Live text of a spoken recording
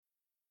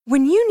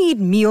When you need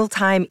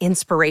mealtime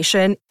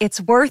inspiration,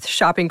 it's worth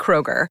shopping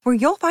Kroger, where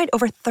you'll find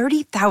over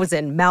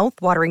 30,000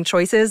 mouth-watering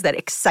choices that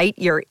excite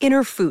your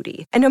inner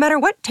foodie. And no matter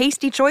what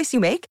tasty choice you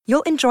make,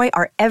 you'll enjoy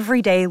our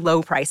everyday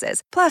low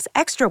prices, plus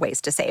extra ways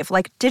to save,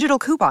 like digital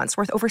coupons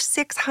worth over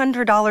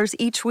 $600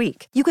 each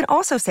week. You can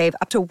also save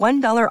up to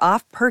 $1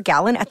 off per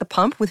gallon at the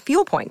pump with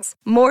fuel points.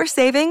 More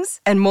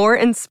savings and more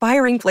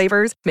inspiring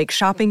flavors make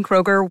shopping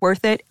Kroger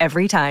worth it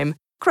every time.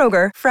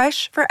 Kroger,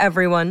 fresh for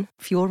everyone.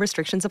 Fuel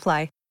restrictions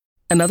apply.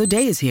 Another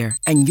day is here,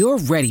 and you're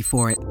ready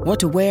for it. What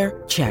to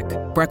wear? Check.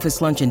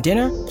 Breakfast, lunch, and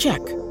dinner? Check.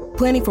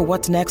 Planning for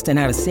what's next and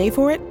how to save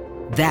for it?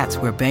 That's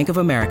where Bank of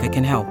America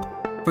can help.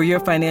 For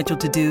your financial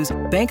to-dos,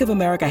 Bank of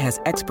America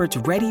has experts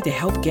ready to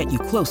help get you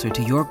closer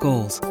to your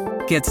goals.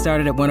 Get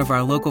started at one of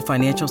our local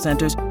financial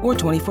centers or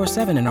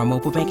 24/7 in our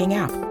mobile banking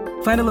app.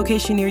 Find a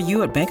location near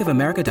you at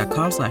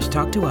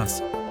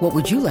bankofamerica.com/talktous. What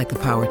would you like the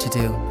power to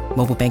do?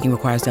 Mobile banking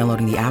requires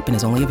downloading the app and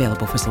is only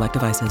available for select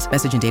devices.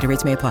 Message and data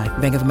rates may apply.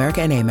 Bank of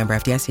America N.A., member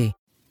FDIC.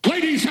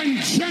 Ladies and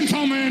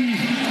gentlemen,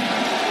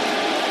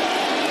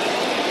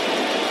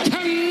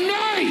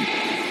 tonight,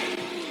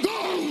 the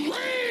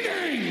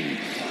reigning,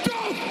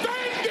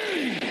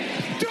 defending,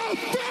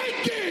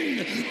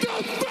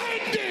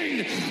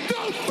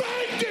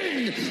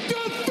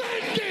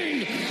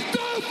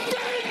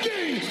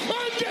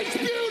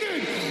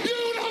 undisputed,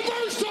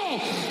 universal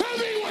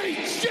heavyweight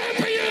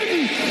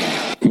champion,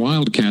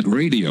 Wildcat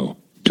Radio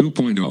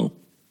 2.0.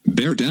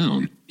 Bear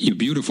down, you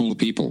beautiful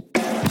people.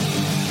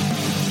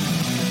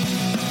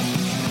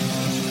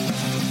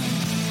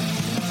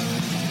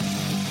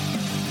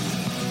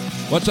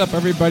 What's up,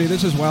 everybody?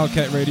 This is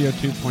Wildcat Radio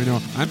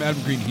 2.0. I'm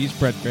Adam Green. He's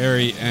Brett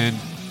Barry. And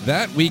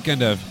that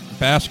weekend of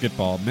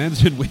basketball,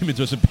 men's and women's,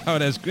 was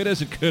about as good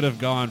as it could have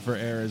gone for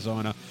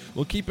Arizona.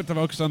 We'll keep it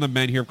focused on the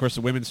men here. Of course,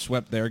 the women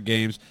swept their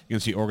games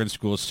against the Oregon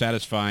schools,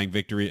 satisfying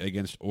victory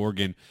against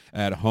Oregon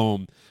at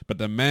home. But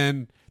the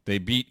men, they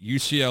beat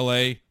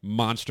UCLA,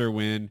 monster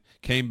win,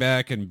 came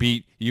back and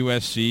beat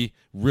USC,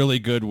 really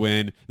good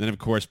win. Then, of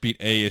course, beat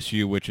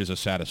ASU, which is a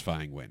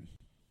satisfying win.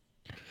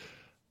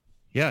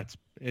 Yeah,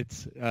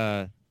 it's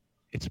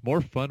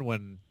more fun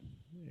when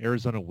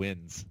Arizona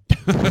wins.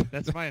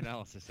 That's my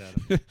analysis,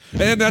 Adam.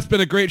 And that's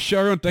been a great show,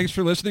 everyone. Thanks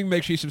for listening.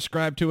 Make sure you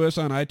subscribe to us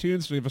on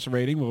iTunes. Leave us a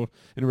rating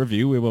and a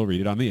review. We will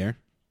read it on the air.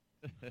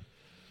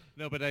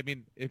 No, but I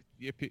mean, if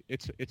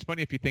it's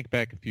funny if you think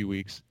back a few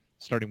weeks,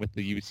 starting with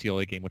the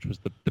UCLA game, which was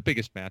the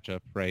biggest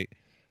matchup, right?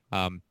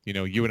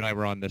 You and I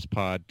were on this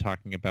pod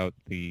talking about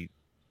the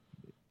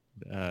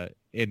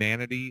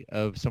inanity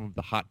of some of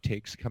the hot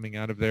takes coming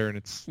out of there, and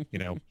it's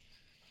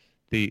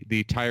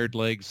the tired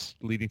legs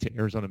leading to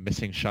Arizona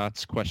missing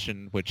shots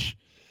question, which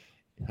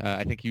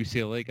I think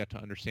UCLA got to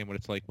understand what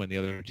it's like when the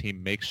other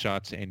team makes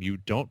shots and you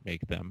don't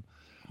make them.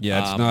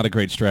 Yeah, it's not a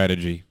great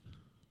strategy.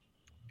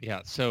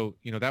 Yeah, so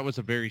that was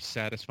a very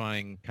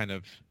satisfying kind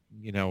of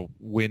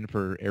win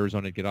for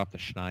Arizona to get off the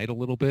schneid a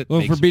little bit.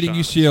 Well, for beating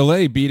shots.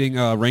 UCLA, beating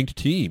a ranked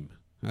team.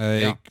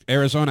 Yeah.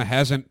 Arizona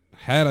hasn't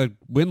had a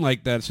win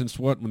like that since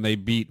when they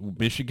beat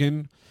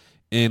Michigan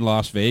in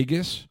Las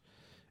Vegas,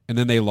 and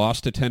then they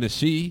lost to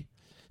Tennessee.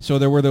 So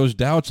there were those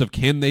doubts of,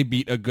 can they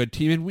beat a good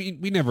team? And we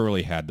never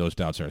really had those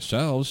doubts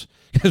ourselves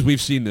because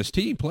we've seen this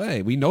team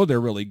play. We know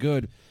they're really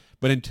good.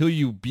 But until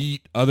you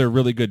beat other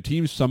really good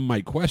teams, some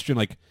might question,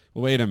 like,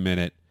 well, wait a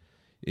minute.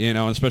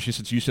 Especially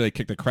since UCLA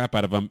kicked the crap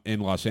out of them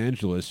in Los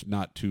Angeles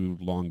not too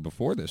long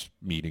before this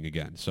meeting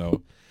again.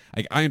 So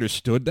I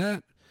understood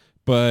that.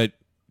 But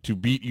to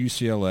beat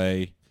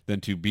UCLA,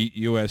 then to beat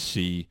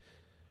USC,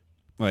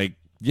 I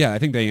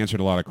think they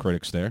answered a lot of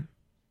critics there.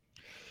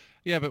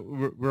 Yeah, but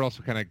we're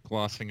also kind of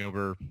glossing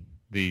over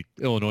the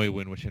Illinois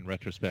win, which in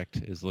retrospect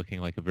is looking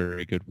like a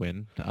very good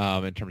win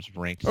in terms of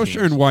ranked teams.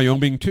 Sure, and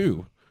Wyoming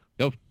too.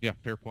 Oh, yeah,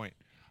 fair point.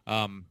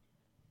 But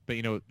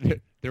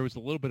there was a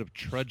little bit of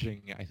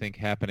trudging, I think,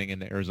 happening in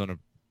the Arizona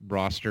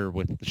roster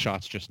with the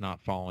shots just not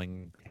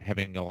falling,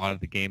 having a lot of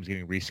the games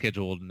getting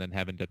rescheduled, and then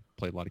having to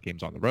play a lot of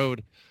games on the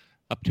road,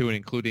 up to and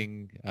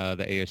including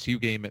the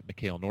ASU game at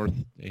McHale North,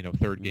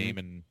 third game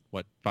in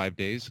 5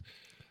 days.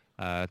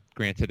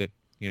 Granted,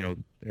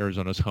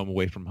 Arizona's home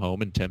away from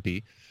home in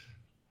Tempe.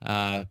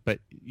 But,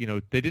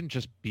 they didn't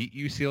just beat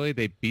UCLA.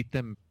 They beat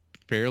them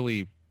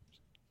fairly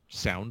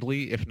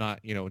soundly, if not,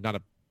 not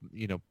a,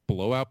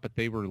 blowout, but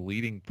they were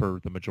leading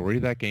for the majority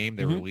of that game.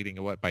 They were leading,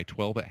 by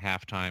 12 at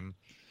halftime.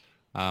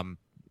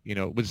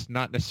 It was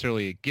not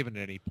necessarily a given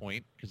at any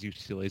point because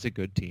UCLA is a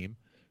good team,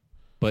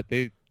 but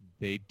they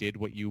did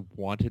what you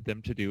wanted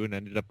them to do and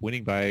ended up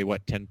winning by,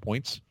 10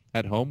 points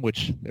at home,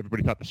 which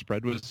everybody thought the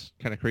spread was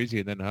kind of crazy.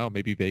 And then,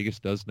 maybe Vegas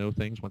does know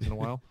things once in a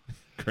while.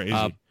 Crazy.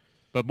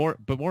 But more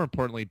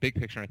importantly, big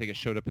picture, I think it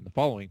showed up in the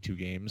following two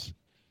games.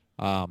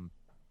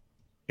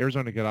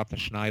 Arizona got off the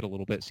schneid a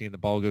little bit, seeing the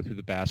ball go through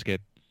the basket,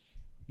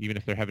 even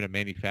if they're having to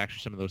manufacture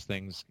some of those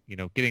things,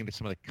 getting to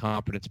some of the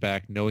confidence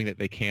back, knowing that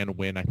they can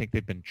win. I think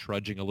they've been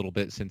trudging a little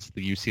bit since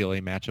the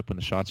UCLA matchup when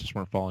the shots just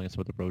weren't falling in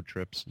some of the road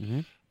trips.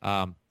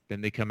 Mm-hmm.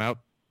 Then they come out,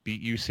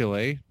 beat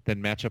UCLA,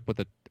 then match up with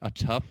a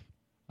tough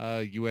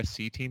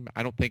USC team.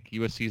 I don't think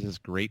USC is as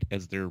great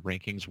as their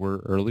rankings were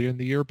earlier in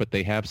the year, but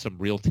they have some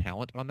real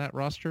talent on that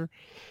roster.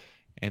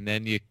 And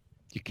then you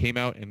came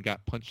out and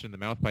got punched in the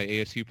mouth by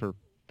ASU for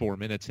 4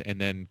 minutes, and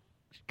then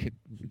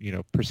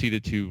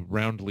proceeded to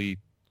roundly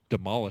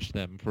demolish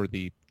them for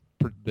the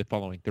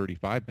following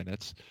 35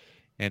 minutes.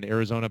 And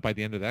Arizona, by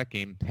the end of that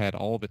game, had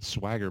all of its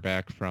swagger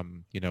back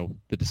from, the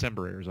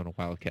December Arizona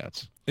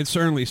Wildcats. It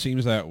certainly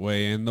seems that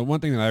way. And the one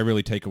thing that I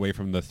really take away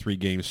from the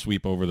 3-game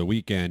sweep over the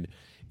weekend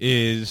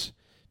is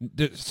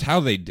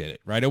how they did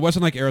it, right? It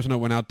wasn't like Arizona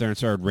went out there and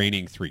started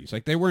raining threes.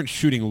 Like, they weren't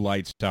shooting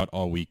lights out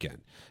all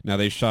weekend. Now,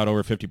 they shot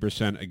over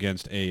 50%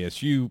 against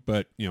ASU,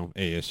 but,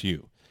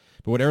 ASU.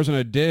 But what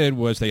Arizona did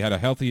was they had a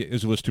healthy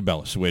Isulus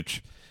Tubelis,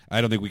 which I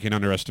don't think we can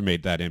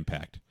underestimate that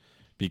impact,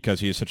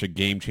 because he is such a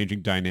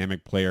game-changing,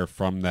 dynamic player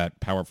from that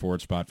power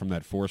forward spot, from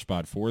that 4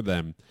 spot for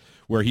them,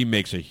 where he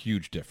makes a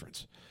huge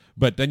difference.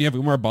 But then you have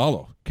Umar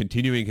Ballo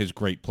continuing his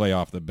great play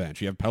off the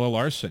bench. You have Pelle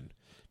Larsson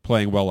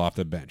playing well off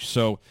the bench.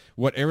 So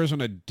what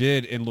Arizona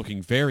did in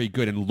looking very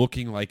good and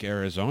looking like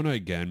Arizona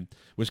again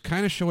was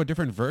kind of show a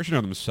different version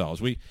of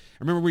themselves. I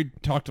remember we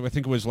talked, I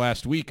think it was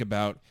last week,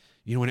 about,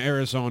 in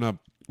Arizona,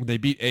 they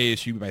beat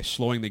ASU by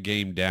slowing the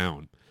game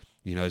down.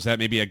 Is that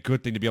maybe a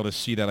good thing to be able to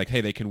see that, like,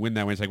 hey, they can win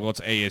that way? It's like, well, it's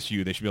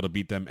ASU. They should be able to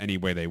beat them any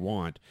way they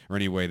want or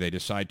any way they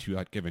decide to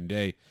that given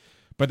day.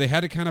 But they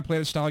had to kind of play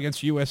that style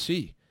against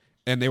USC,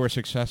 and they were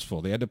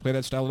successful. They had to play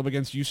that style a little bit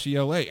against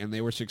UCLA, and they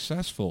were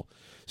successful.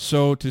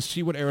 So to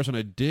see what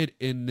Arizona did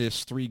in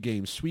this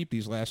 3-game sweep,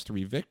 these last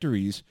 3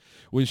 victories,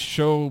 was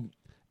show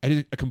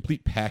a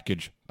complete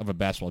package of a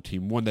basketball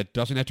team, one that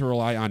doesn't have to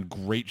rely on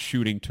great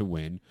shooting to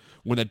win,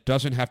 one that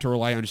doesn't have to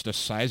rely on just a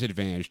size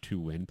advantage to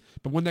win,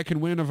 but one that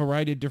can win in a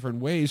variety of different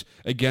ways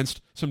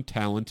against some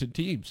talented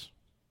teams.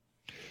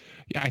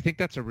 Yeah, I think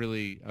that's a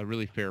really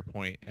fair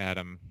point,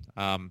 Adam.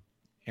 And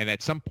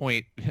at some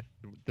point,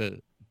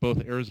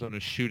 both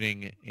Arizona's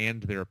shooting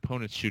and their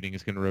opponent's shooting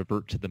is going to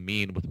revert to the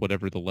mean with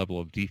whatever the level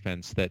of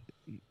defense that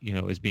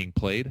is being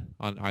played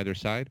on either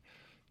side.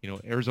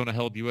 Arizona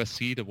held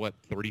USC to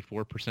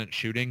 34%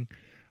 shooting.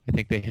 I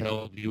think they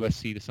held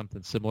USC to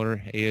something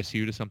similar,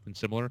 ASU to something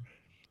similar.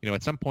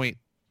 At some point,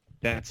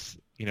 that's,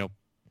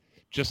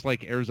 just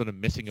like Arizona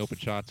missing open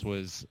shots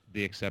was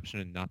the exception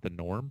and not the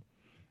norm.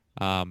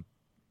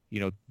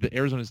 The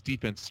Arizona's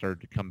defense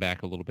started to come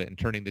back a little bit, and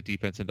turning the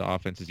defense into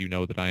offense, as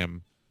that I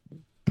am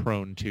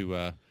prone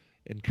to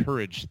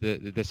encourage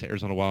this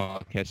Arizona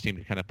Wildcats team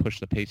to kind of push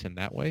the pace in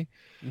that way.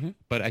 Mm-hmm.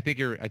 But I think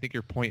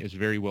your point is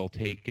very well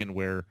taken,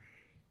 where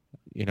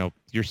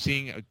you're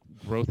seeing a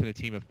growth in a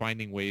team of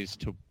finding ways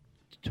to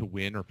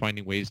win or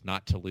finding ways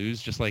not to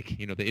lose. Just like,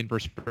 the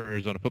inverse for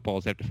Arizona football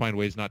is they have to find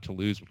ways not to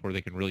lose before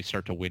they can really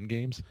start to win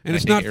games. And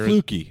it's not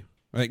fluky.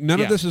 Like, none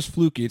of this is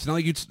fluky. It's not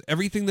like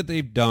everything that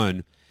they've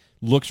done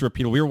looks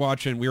repeatable.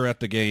 We were at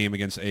the game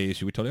against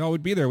ASU. We told you,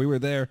 we'd be there. We were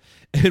there.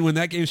 And when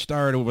that game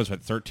started, it was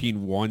 13-1,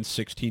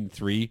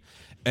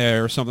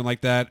 16-3, or something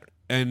like that.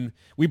 And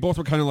we both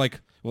were kind of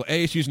like, well,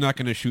 ASU's not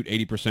going to shoot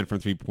 80% from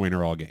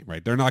three-pointer all game,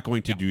 right? They're not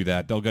going to do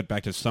that. They'll get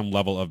back to some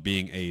level of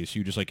being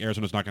ASU, just like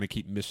Arizona's not going to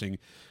keep missing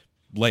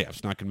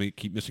layups, not going to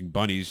keep missing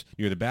bunnies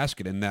near the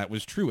basket. And that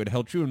was true. It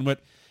held true. And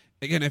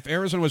again, if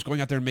Arizona was going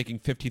out there and making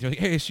 15, like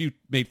ASU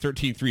made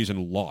 13 threes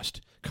and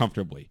lost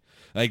comfortably.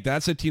 Like,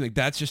 that's a team,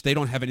 that's just, they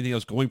don't have anything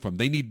else going for them.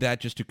 They need that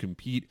just to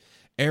compete.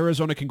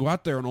 Arizona can go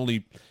out there and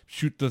only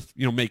shoot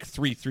make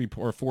 3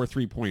 or 4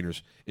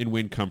 3-pointers and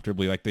win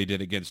comfortably like they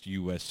did against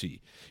USC.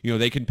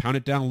 They can pound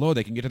it down low.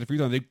 They can get to the free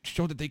throw. They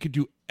showed that they could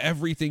do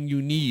everything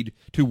you need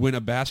to win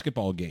a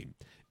basketball game.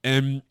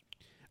 And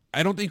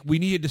I don't think we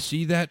needed to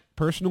see that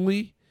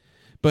personally,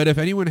 but if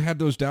anyone had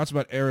those doubts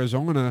about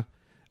Arizona,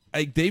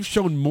 they've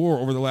shown more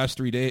over the last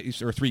 3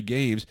 days or 3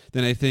 games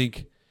than I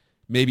think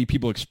maybe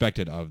people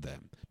expected of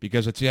them.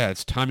 Because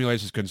it's Tommy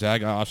Elias'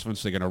 Gonzaga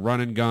offense. They're going to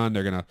run and gun.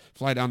 They're going to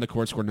fly down the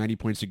court, score 90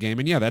 points a game.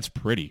 And that's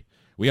pretty.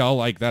 We all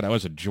like that. That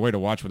was a joy to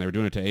watch when they were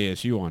doing it to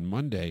ASU on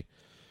Monday.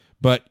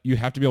 But you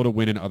have to be able to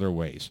win in other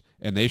ways.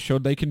 And they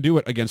showed they can do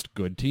it against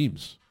good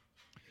teams.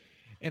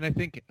 And I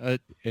think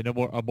in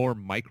a more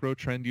micro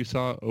trend you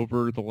saw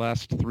over the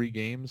last 3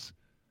 games,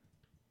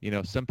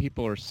 some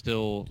people are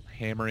still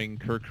hammering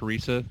Kirk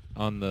Carissa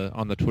on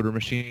the Twitter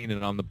machine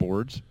and on the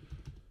boards,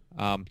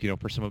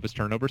 for some of his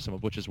turnovers, some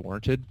of which is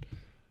warranted.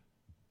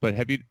 But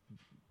have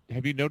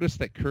you noticed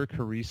that Kirk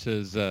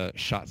Carissa's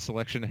shot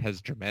selection has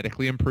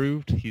dramatically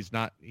improved? He's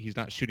not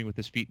shooting with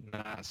his feet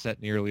not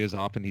set nearly as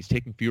often. He's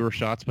taking fewer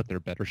shots, but they're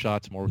better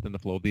shots, more within the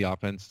flow of the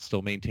offense,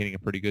 still maintaining a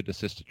pretty good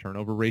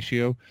assist-to-turnover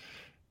ratio.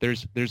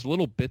 There's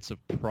little bits of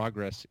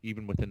progress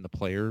even within the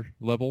player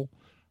level.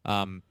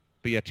 But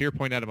yeah, to your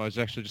point, Adam, I was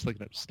actually just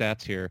looking at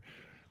stats here.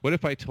 What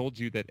if I told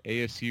you that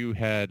ASU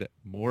had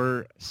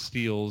more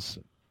steals,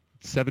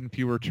 7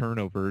 fewer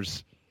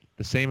turnovers,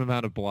 the same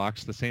amount of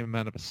blocks, the same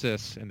amount of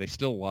assists, and they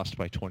still lost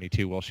by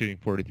 22 while shooting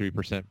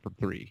 43% from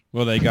three.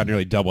 Well, they got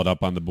nearly doubled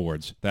up on the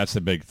boards. That's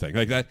the big thing.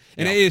 Like that,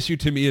 and ASU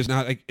to me is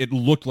not like it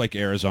looked like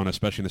Arizona,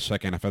 especially in the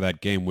second half of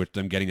that game, with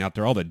them getting out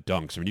there all the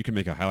dunks. I mean, you can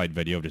make a highlight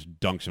video of just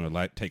dunks and it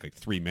would take like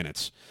 3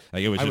 minutes.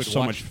 Like it was just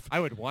so much. I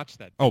would watch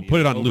that. Oh,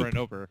 put it on over loop and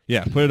over.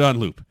 Yeah, put it on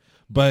loop.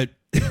 But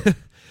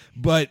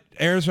but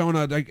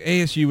Arizona, like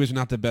ASU is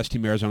not the best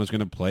team Arizona's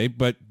going to play,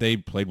 but they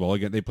played well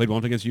again. They played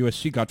well against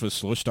USC, got to a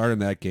slow start in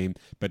that game,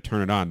 but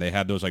turn it on. They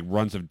had those like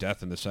runs of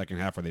death in the second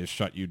half where they just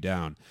shut you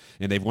down.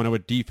 And they've won it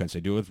with defense. They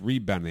do it with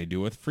rebounding. They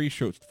do it with free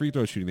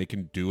throw shooting. They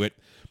can do it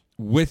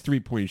with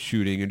three-point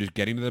shooting and just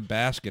getting to the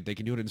basket. They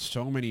can do it in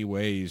so many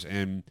ways.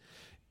 And,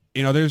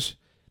 you know, there's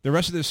the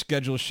rest of the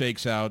schedule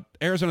shakes out.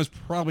 Arizona's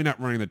probably not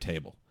running the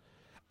table.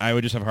 I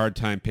would just have a hard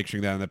time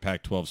picturing that on the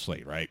Pac-12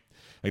 slate, right?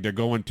 Like they're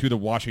going to the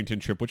Washington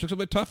trip, which looks a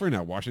bit tougher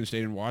now. Washington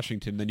State and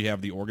Washington. Then you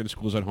have the Oregon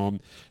schools at home.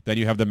 Then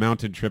you have the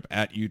mountain trip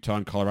at Utah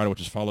and Colorado, which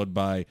is followed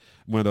by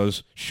one of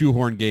those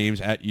shoehorn games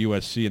at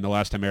USC. And the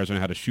last time Arizona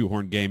had a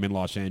shoehorn game in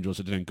Los Angeles,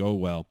 it didn't go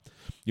well.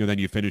 You know, then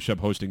you finish up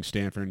hosting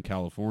Stanford in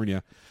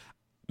California.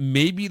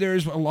 Maybe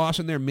there's a loss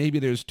in there. Maybe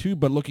there's two.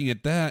 But looking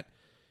at that,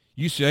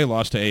 UCLA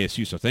lost to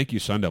ASU. So thank you,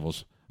 Sun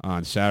Devils,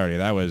 on Saturday.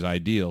 That was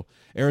ideal.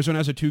 Arizona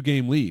has a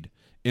 2-game lead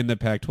in the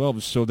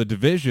Pac-12, so the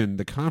division,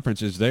 the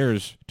conference, is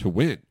theirs to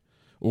win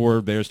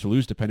or theirs to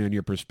lose, depending on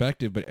your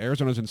perspective. But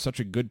Arizona's in such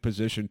a good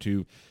position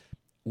to,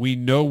 we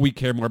know we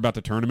care more about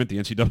the tournament, the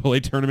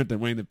NCAA tournament, than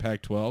winning the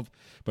Pac-12.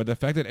 But the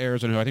fact that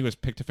Arizona, who I think was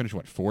picked to finish,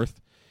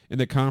 fourth in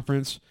the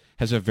conference,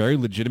 has a very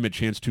legitimate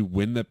chance to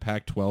win the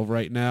Pac-12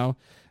 right now,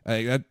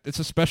 it's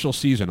a special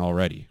season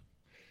already.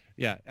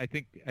 Yeah, I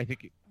think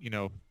you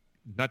know,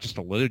 not just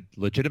a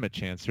legitimate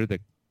chance, they're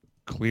the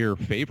clear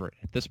favorite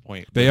at this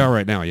point. They are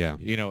right now, yeah.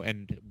 You know,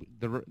 and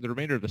the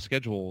remainder of the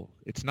schedule,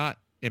 it's not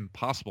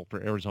impossible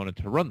for Arizona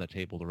to run the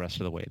table the rest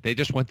of the way. They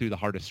just went through the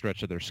hardest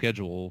stretch of their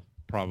schedule,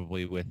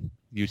 probably with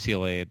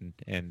UCLA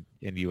and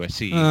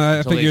USC.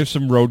 I think there's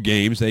some road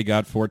games. They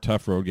got 4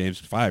 tough road games,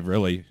 5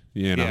 really.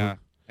 You know. Yeah,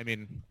 I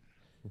mean,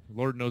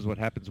 Lord knows what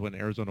happens when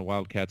Arizona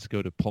Wildcats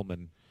go to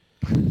Pullman.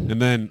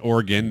 And then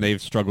Oregon,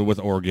 they've struggled with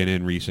Oregon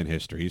in recent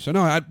history. So,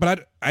 no,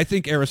 I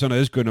think Arizona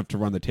is good enough to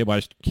run the table. I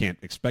just can't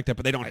expect that,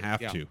 but they don't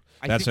have to.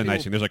 That's a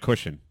nice thing. There's a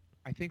cushion.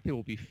 I think they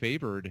will be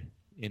favored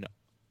in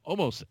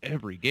almost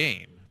every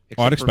game.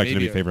 I'd expect them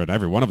to be favored in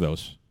every one of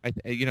those.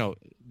 You know,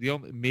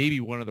 maybe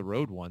one of the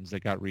road ones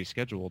that got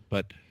rescheduled.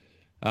 But,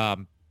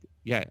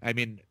 yeah, I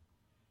mean,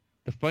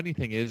 the funny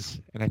thing is,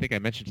 and I think I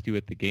mentioned to you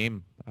at the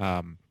game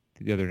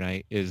the other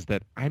night, is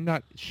that I'm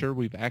not sure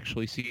we've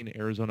actually seen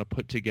Arizona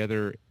put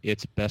together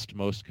its best,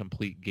 most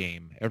complete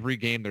game. Every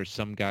game there's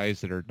some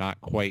guys that are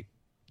not quite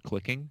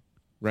clicking,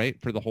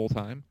 right, for the whole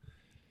time.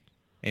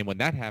 And when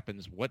that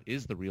happens, what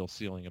is the real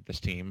ceiling of this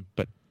team?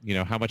 But, you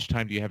know, how much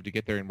time do you have to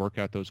get there and work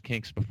out those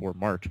kinks before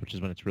March, which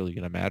is when it's really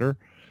going to matter?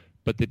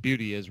 But the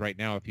beauty is right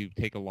now, if you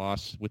take a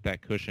loss with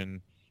that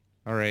cushion,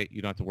 all right,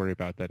 you don't have to worry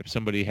about that. If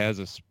somebody has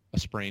a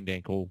sprained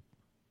ankle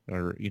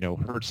or, you know,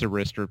 hurts a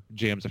wrist or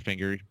jams a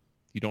finger,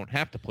 you don't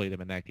have to play them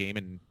in that game,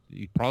 and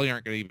you probably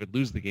aren't going to even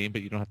lose the game,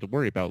 but you don't have to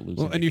worry about losing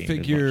the game. Well, and you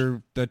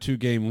figure that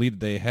 2-game lead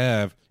they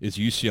have, is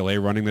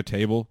UCLA running the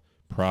table?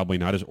 Probably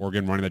not. Is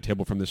Oregon running the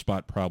table from this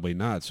spot? Probably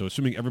not. So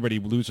assuming everybody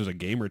loses a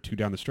game or two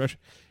down the stretch,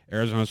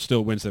 Arizona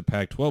still wins the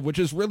Pac-12, which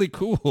is really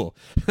cool.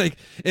 And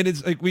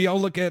it's like we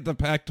all look at the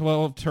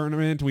Pac-12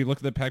 tournament, we look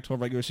at the Pac-12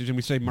 regular season,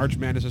 we say March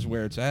Madness is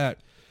where it's at,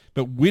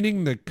 but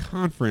winning the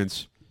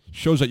conference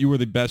shows that you were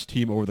the best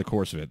team over the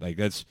course of it. Like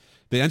that's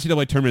the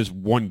NCAA tournament is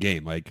one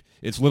game. Like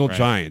it's Little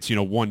Giants, you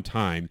know, one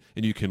time,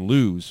 and you can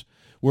lose.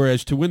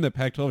 Whereas to win the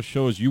Pac-12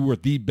 shows you were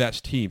the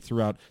best team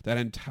throughout that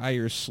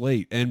entire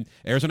slate. And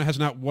Arizona has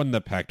not won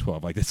the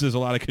Pac-12. Like this is a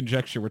lot of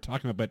conjecture we're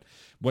talking about, but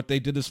what they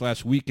did this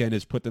last weekend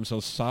is put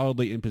themselves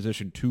solidly in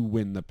position to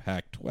win the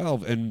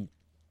Pac-12. And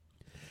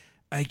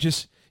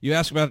you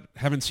ask about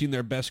haven't seen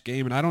their best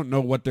game, and I don't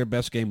know what their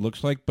best game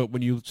looks like, but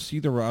when you see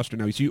the roster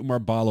now, you see Umar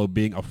Ballo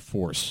being a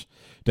force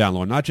down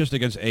low, not just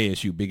against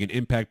ASU, being an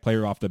impact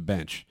player off the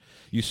bench.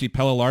 You see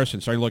Pelle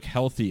Larsson starting to look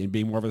healthy and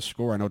being more of a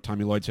scorer. I know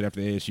Tommy Lloyd said after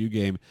the ASU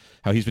game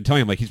how he's been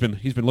telling him, like, he's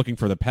been looking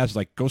for the passes,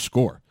 like, go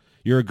score.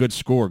 You're a good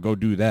scorer. Go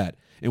do that.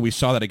 And we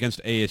saw that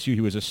against ASU.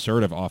 He was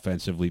assertive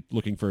offensively,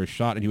 looking for a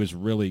shot, and he was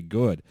really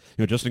good.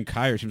 You know, Justin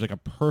Kier seems like a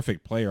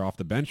perfect player off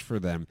the bench for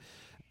them.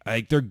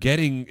 Like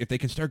if they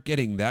can start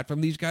getting that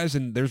from these guys,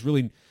 and there's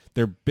really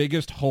their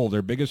biggest hole,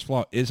 their biggest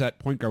flaw is at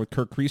point guard with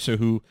Kirk Kriisa,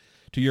 who,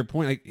 to your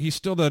point, like, he's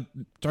still the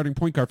starting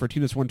point guard for a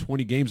team that's won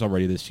 20 games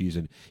already this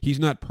season. He's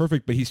not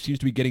perfect, but he seems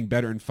to be getting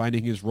better and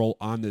finding his role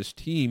on this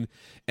team.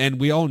 And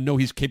we all know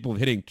he's capable of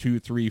hitting 2,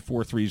 3,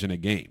 4 threes in a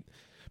game.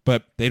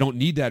 But they don't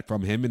need that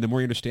from him, and the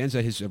more he understands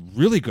that, he's a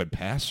really good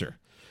passer.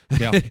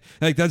 Yeah.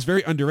 Like, that's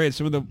very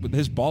underrated.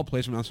 His ball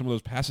placement on some of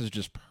those passes is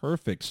just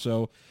perfect.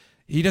 So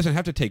he doesn't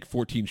have to take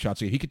 14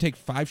 shots a game. He could take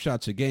 5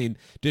 shots a game,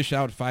 dish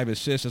out 5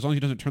 assists. As long as he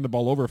doesn't turn the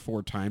ball over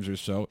 4 times or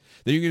so,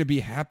 then you're going to be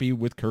happy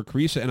with Kirk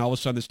Kriisa, and all of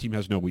a sudden this team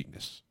has no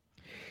weakness.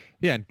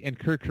 Yeah, and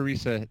Kirk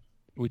Kriisa,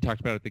 we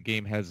talked about it, the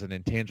game has an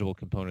intangible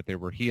component there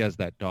where he has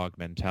that dog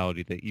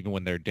mentality that even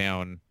when they're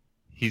down,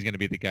 he's going to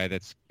be the guy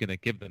that's going to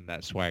give them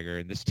that swagger.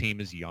 And this team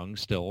is young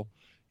still,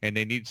 and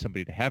they need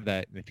somebody to have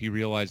that. And if he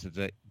realizes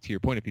that, to your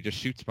point, if he just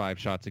shoots 5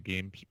 shots a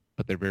game,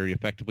 but they're very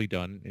effectively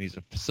done, and he's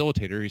a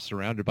facilitator, he's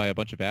surrounded by a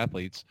bunch of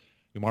athletes.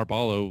 Umar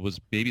Ballo was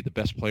maybe the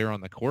best player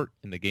on the court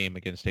in the game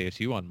against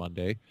ASU on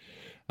Monday.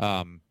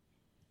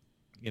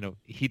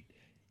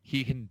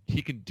 He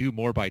can do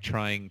more by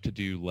trying to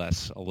do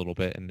less a little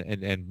bit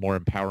and more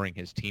empowering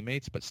his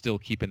teammates, but still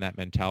keeping that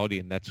mentality.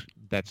 And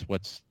that's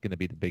what's going to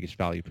be the biggest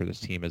value for this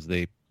team as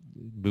they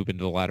move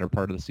into the latter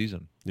part of the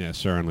season. Yeah,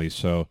 certainly.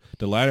 So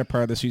the latter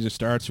part of the season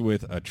starts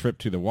with a trip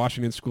to the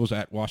Washington schools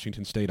at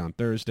Washington State on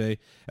Thursday,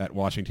 at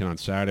Washington on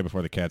Saturday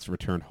before the Cats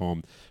return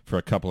home for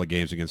a couple of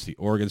games against the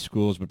Oregon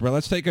schools. But, bro,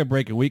 let's take a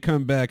break. And we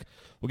come back,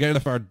 we'll get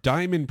into our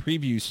Diamond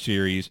Preview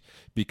series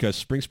because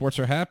spring sports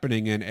are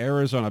happening and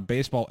Arizona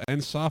baseball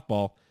and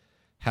softball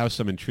have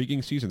some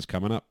intriguing seasons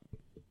coming up.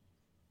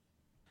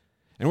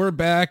 And we're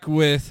back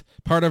with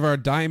part of our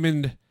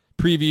Diamond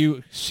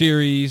Preview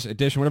series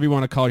edition, whatever you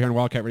want to call it, here on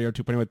Wildcat Radio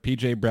 2.0 with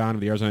PJ Brown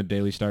of the Arizona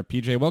Daily Star.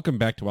 PJ, welcome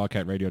back to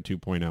Wildcat Radio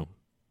 2.0.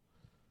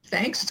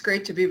 Thanks. It's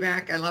great to be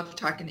back. I love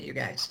talking to you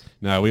guys.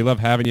 No, we love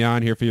having you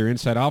on here for your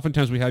insight.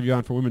 Oftentimes we have you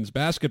on for women's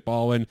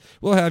basketball, and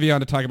we'll have you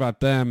on to talk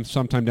about them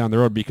sometime down the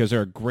road because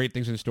there are great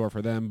things in store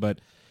for them. But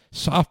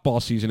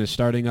softball season is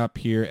starting up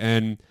here,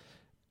 and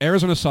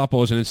Arizona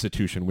softball is an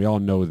institution. We all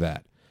know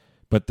that.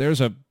 But there's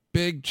a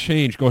big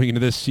change going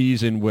into this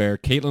season where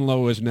Caitlin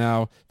Lowe is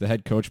now the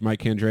head coach. Mike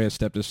Candrea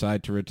stepped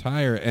aside to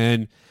retire,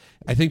 and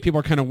I think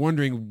people are kind of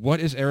wondering, what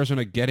is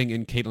Arizona getting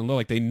in Caitlin Lowe?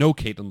 Like, they know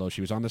Caitlin Lowe.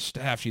 She was on the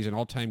staff. She's an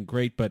all-time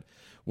great, but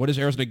what is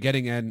Arizona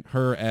getting in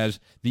her as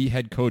the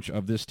head coach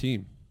of this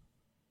team?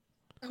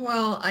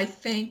 Well, I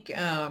think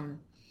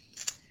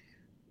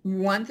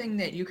one thing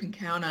that you can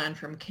count on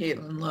from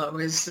Caitlin Lowe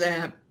is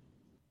that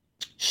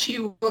she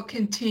will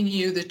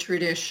continue the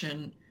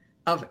tradition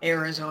of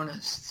Arizona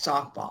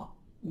softball.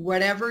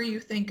 Whatever you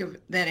think of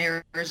that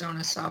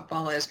Arizona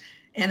softball is,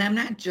 and I'm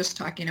not just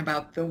talking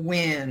about the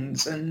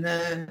wins and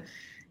the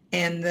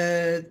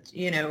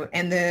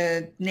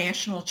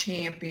national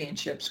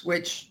championships,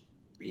 which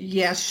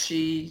yes,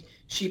 she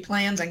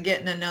plans on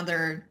getting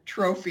another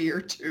trophy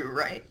or two,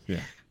 right? Yeah.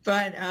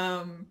 But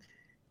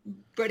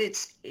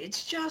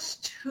it's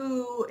just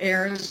who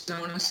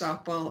Arizona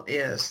softball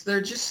is. They're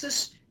just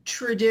this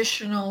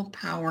traditional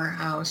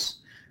powerhouse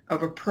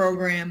of a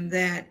program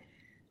that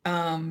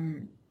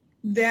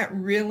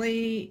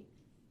really,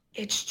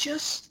 it's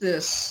just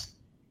this,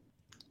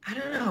 I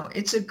don't know,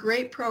 it's a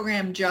great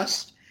program,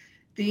 just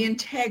the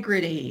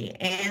integrity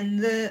and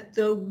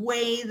the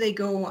way they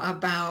go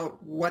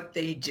about what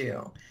they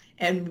do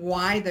and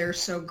why they're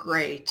so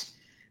great.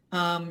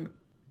 Again,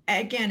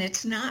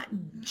 it's not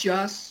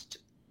just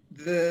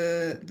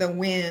the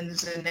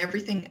wins and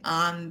everything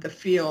on the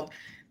field,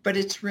 but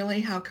it's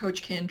really how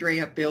Coach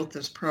Candrea built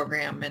this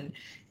program and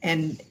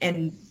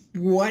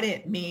what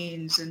it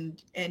means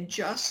and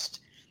just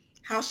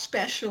how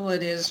special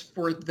it is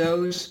for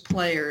those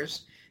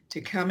players to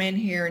come in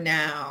here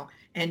now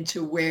and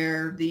to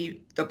wear the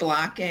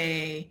Block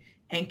A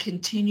and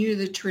continue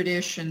the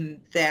tradition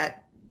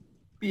that,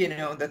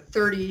 the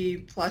 30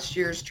 plus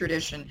years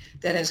tradition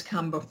that has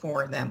come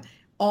before them.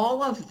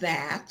 All of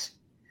that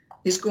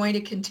is going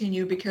to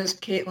continue because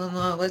Caitlin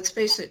Lowe, let's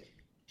face it,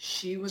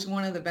 she was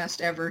one of the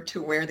best ever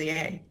to wear the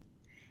A.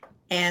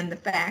 And the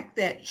fact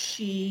that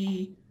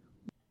she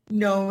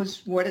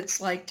knows what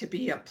it's like to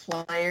be a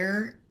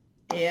player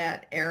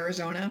at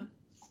Arizona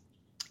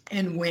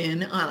and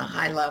win on a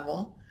high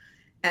level.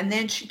 And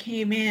then she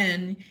came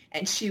in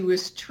and she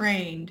was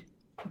trained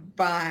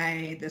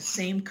by the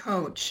same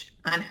coach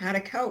on how to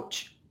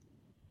coach.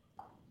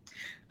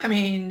 I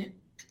mean,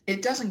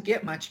 it doesn't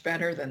get much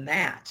better than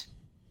that.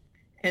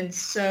 And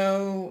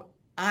so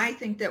I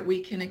think that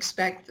we can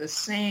expect the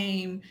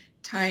same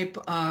type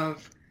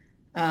of,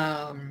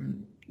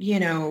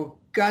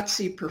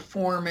 gutsy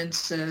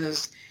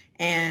performances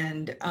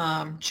and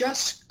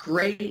just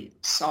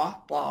great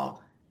softball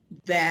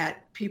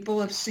that people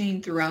have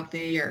seen throughout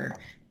the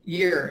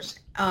years.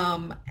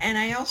 And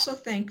I also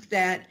think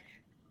that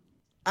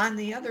on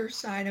the other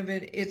side of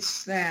it,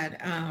 it's that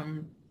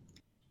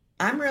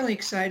I'm really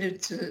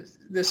excited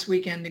this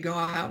weekend to go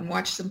out and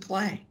watch them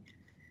play,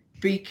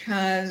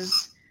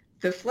 because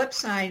the flip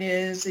side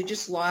is they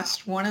just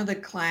lost one of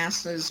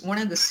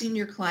the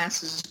senior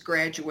classes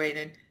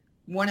graduated,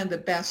 one of the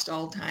best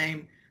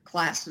all-time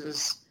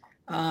classes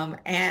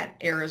at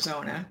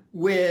Arizona,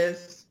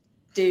 with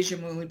Deja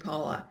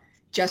Mulipola,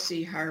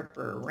 Jessie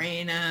Harper,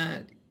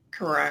 Reina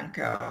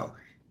Caranco,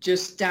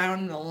 just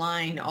down the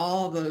line,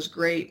 all those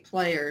great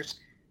players.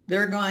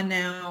 They're gone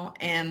now,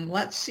 and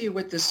let's see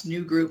what this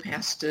new group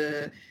has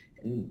to,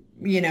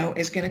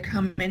 is going to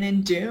come in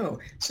and do.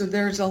 So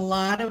there's a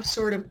lot of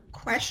sort of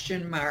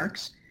question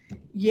marks,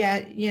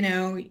 yet,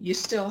 you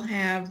still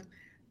have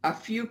a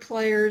few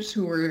players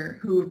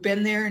who've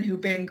been there and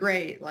who've been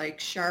great, like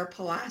Shar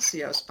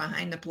Palacios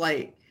behind the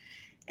plate.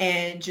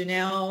 and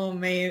Janelle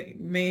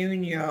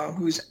Mayunio,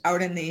 who's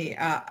out in the,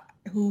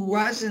 who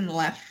was in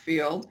left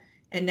field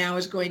and now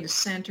is going to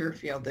center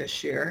field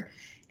this year.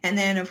 And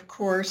then, of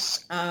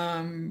course,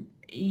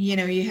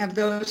 you have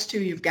those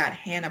two. You've got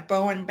Hannah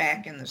Bowen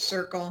back in the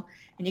circle,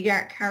 and you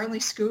got Carly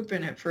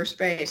Scoopin at first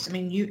base. I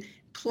mean,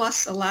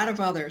 plus a lot of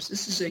others.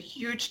 This is a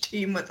huge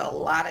team with a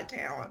lot of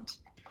talent.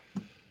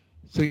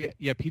 So,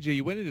 yeah, PJ,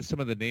 you went into some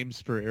of the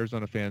names for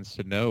Arizona fans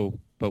to know,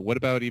 but what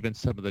about even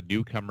some of the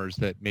newcomers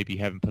that maybe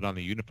haven't put on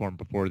the uniform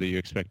before that you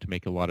expect to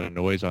make a lot of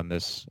noise on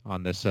this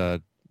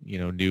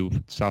new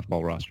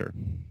softball roster?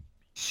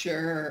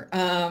 Sure.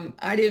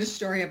 I did a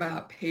story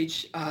about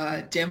Paige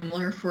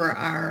Dimmler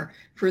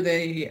for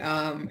the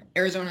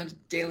Arizona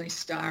Daily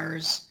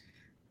Stars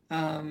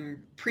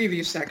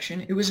preview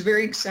section. It was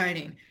very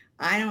exciting.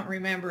 I don't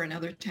remember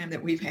another time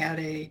that we've had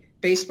a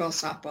baseball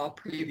softball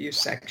preview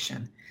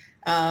section,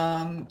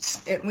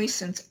 at least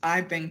since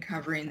I've been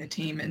covering the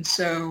team. And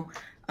so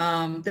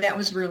that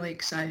was really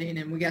exciting.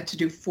 And we got to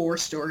do 4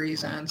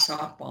 stories on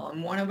softball.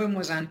 And one of them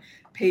was on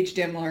Paige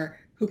Dimmler,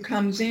 who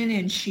comes in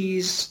and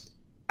she's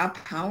a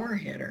power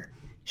hitter.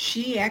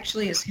 She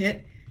actually has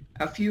hit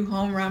a few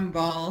home run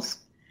balls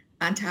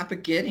on top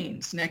of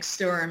Giddings next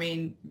door. I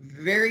mean,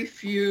 very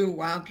few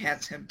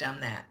Wildcats have done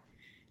that.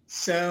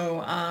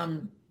 So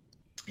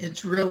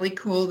it's really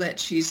cool that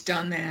she's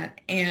done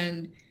that.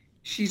 And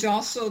she's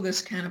also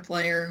this kind of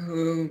player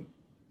who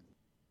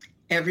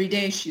every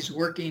day she's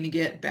working to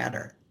get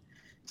better.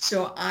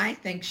 So I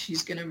think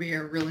she's going to be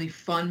a really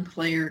fun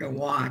player to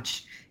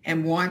watch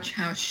and watch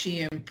how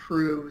she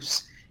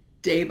improves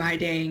day by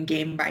day and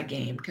game by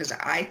game, because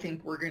I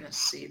think we're going to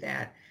see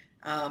that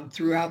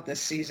throughout the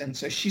season.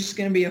 So she's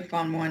going to be a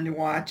fun one to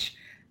watch.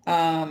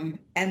 And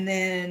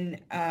then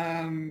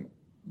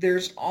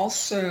there's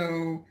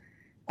also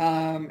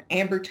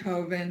Amber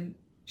Tovin.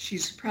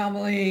 She's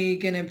probably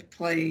going to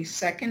play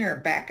second or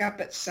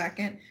backup at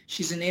second.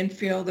 She's an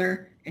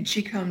infielder, and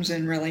she comes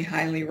in really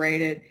highly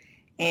rated.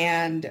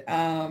 And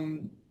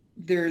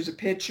there's a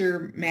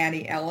pitcher,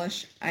 Maddie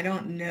Ellis. I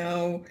don't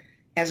know,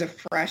 as a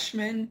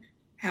freshman,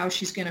 how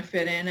she's going to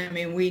fit in. I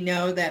mean, we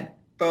know that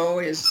Bo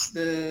is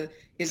the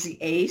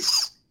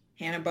ace.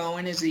 Hannah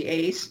Bowen is the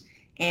ace.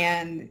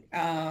 And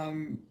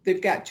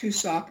they've got 2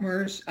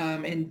 sophomores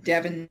in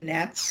Devin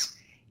Netz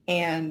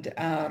and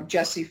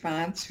Jesse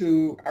Fonts,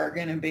 who are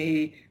going to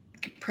be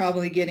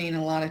probably getting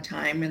a lot of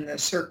time in the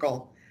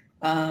circle.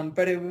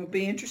 But it will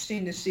be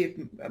interesting to see if,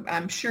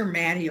 I'm sure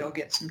Maddie will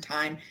get some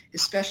time,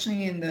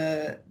 especially in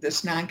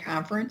this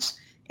non-conference,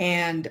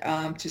 and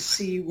to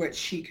see what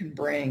she can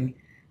bring.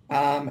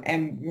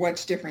 And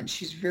what's different,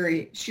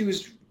 she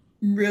was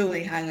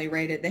really highly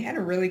rated. They had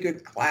a really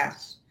good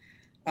class,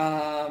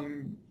 a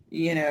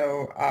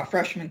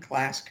freshman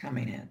class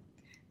coming in.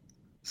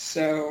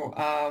 So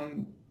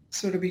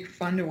it'll be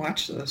fun to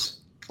watch those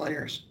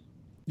players.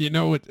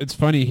 It's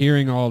funny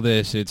hearing all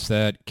this. It's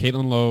that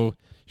Caitlin Lowe,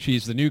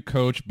 she's the new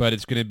coach, but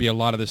it's going to be a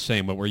lot of the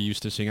same, what we're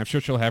used to seeing. I'm sure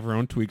she'll have her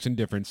own tweaks and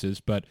differences,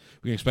 but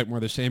we can expect more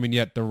of the same. And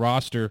yet the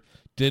roster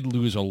did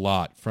lose a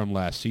lot from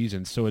last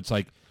season. So it's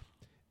like,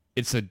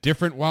 it's a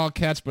different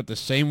Wildcats, but the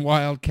same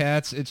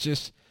Wildcats. It's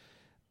just,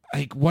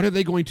 like, what are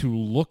they going to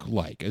look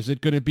like? Is it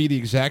going to be the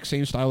exact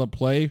same style of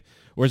play?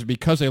 Or is it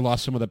because they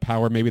lost some of the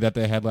power maybe that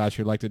they had last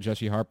year, like the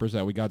Jesse Harpers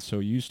that we got so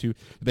used to,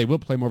 they will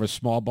play more of a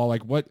small ball?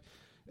 Like, what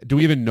do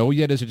we even know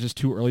yet? Is it just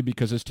too early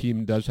because this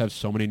team does have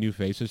so many new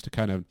faces to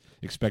kind of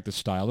expect the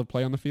style of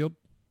play on the field?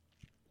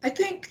 I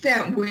think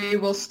that we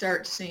will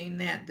start seeing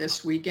that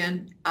this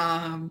weekend.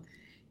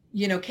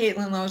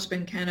 Caitlin Lowe's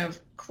been kind of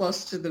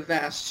close to the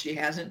vest. She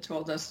hasn't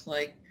told us,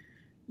 like,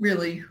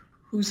 really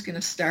who's going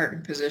to start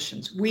in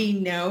positions. We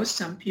know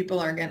some people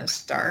are going to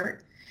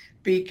start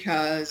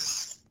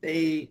because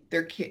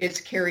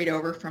it's carried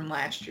over from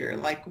last year.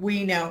 Like,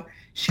 we know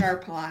Shar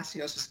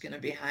Palacios is going to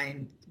be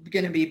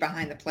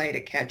behind the plate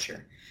at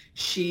catcher.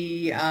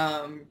 She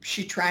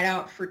tried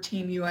out for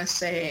Team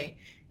USA,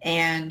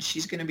 and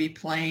she's going to be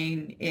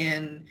playing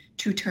in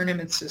 2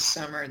 tournaments this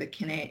summer, the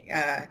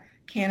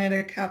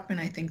Canada Cup and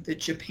I think the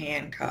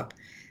Japan Cup.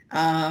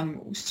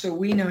 So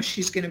we know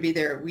she's going to be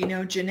there. We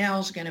know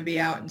Janelle's going to be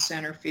out in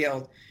center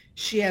field.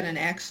 She had an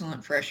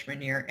excellent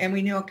freshman year. And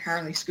we know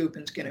Carly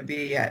Scoopin's going to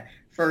be at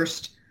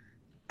first.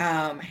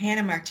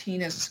 Hannah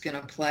Martinez is going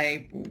to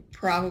play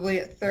probably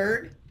at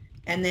third,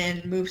 and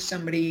then move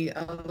somebody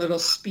a little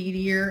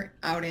speedier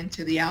out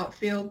into the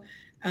outfield.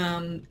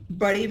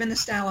 But even the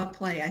style of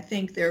play, I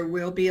think there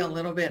will be a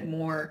little bit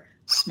more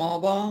small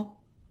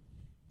ball.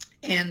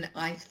 And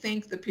I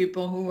think the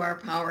people who are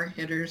power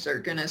hitters are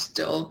going to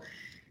still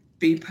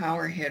be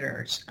power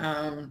hitters.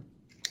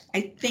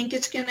 I think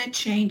it's going to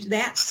change.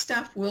 That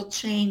stuff will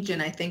change,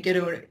 and I think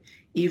it'll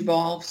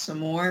evolve some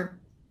more.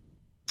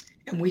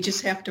 And we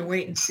just have to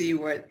wait and see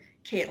what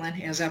Caitlin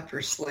has up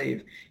her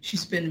sleeve.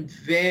 She's been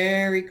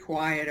very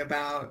quiet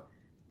about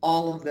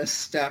all of this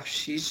stuff.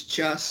 She's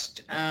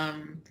just,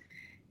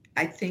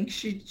 I think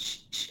she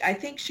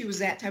was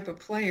that type of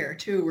player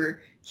too,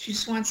 where she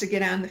just wants to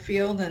get on the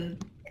field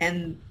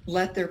and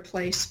let their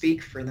play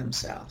speak for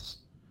themselves.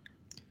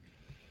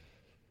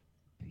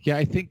 Yeah,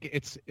 I think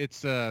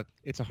it's a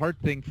hard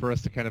thing for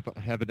us to kind of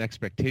have an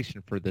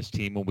expectation for this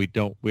team when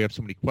we have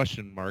so many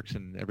question marks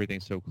and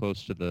everything's so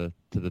close to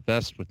the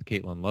vest with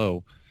Caitlin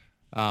Lowe.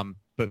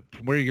 But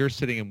from where you're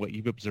sitting and what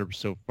you've observed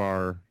so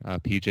far,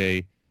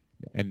 PJ,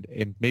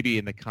 and maybe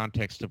in the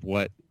context of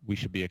what we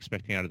should be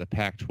expecting out of the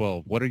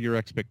Pac-12, what are your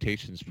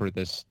expectations for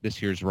this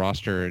year's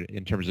roster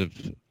in terms of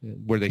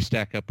where they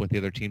stack up with the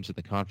other teams in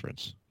the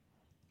conference?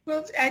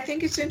 Well, I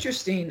think it's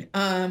interesting.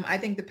 I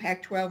think the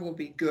Pac-12 will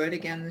be good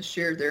again this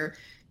year. They're,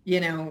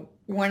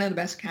 one of the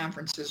best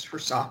conferences for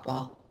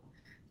softball.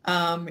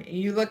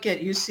 You look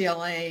at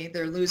UCLA,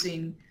 they're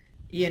losing,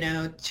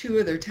 two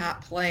of their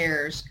top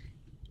players,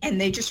 and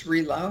they just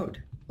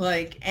reload.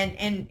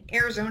 And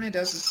Arizona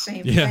does the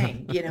same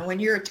thing. When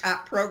you're a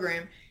top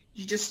program,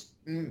 you just,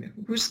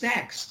 who's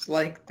next?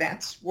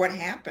 That's what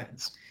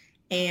happens.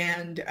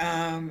 And,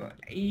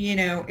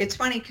 it's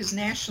funny because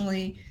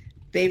nationally,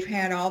 they've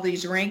had all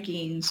these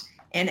rankings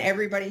and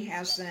everybody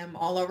has them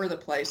all over the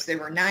place. They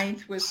were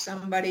 9th with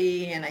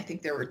somebody and I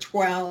think they were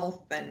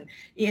 12th and,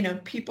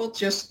 people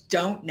just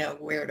don't know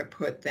where to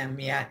put them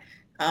yet.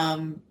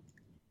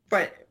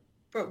 But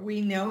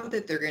we know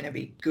that they're going to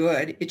be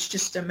good. It's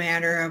just a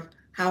matter of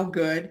how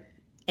good.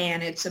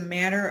 And it's a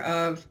matter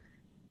of,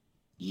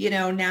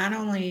 not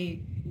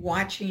only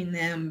watching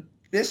them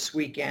this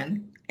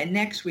weekend and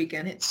next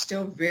weekend, it's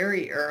still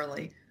very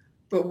early,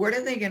 but what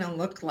are they going to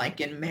look like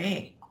in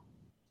May?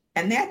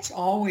 And that's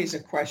always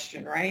a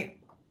question, right?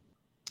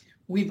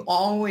 We've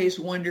always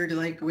wondered,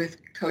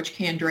 with Coach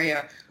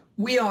Candrea,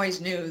 we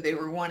always knew they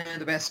were one of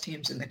the best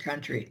teams in the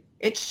country.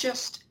 It's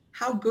just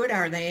how good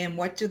are they and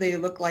what do they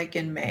look like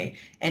in May?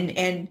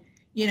 And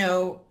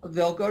they'll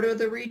go to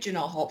the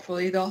regional.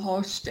 Hopefully they'll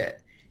host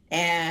it.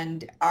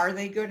 And are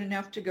they good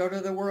enough to go to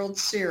the World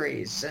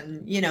Series?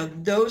 And,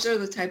 those are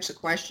the types of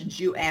questions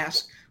you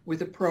ask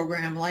with a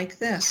program like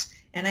this.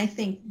 And I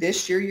think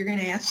this year you're going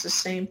to ask the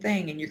same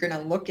thing and you're going to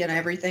look at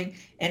everything.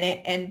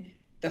 And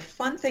the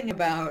fun thing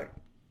about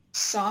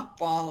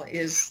softball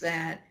is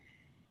that,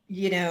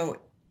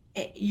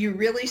 you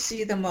really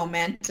see the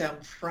momentum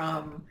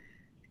from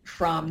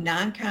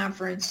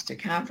non-conference to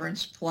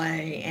conference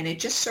play, and it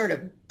just sort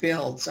of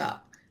builds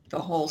up the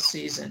whole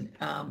season.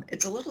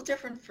 It's a little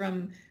different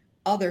from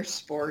other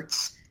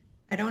sports.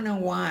 I don't know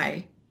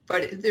why,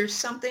 but there's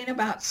something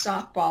about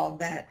softball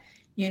that,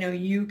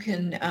 you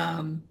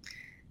can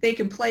they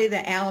can play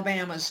the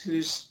Alabamas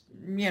who's,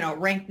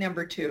 ranked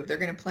number 2. They're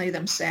going to play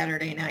them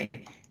Saturday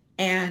night.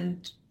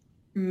 And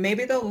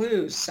maybe they'll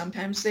lose.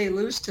 Sometimes they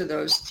lose to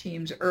those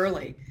teams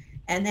early.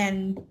 And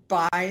then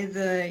by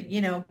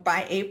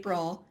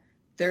April,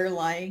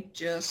 they're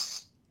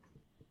just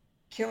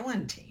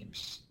killing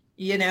teams,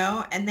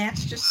 and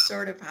that's just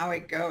sort of how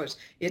it goes.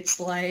 It's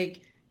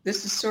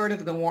this is sort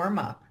of the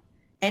warm-up.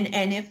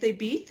 And if they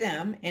beat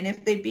them, and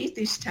if they beat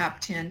these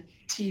top 10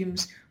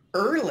 teams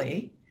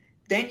early,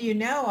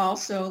 then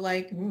also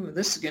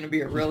this is going to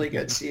be a really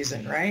good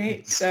season,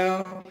 right?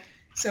 So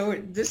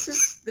this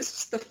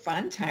is the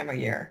fun time of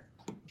year.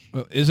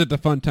 Well, is it the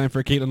fun time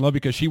for Caitlin Lowe?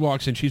 Because she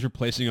walks in, she's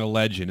replacing a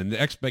legend, and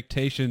the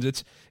expectations,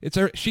 it's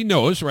her, she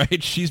knows,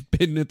 right? She's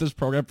been at this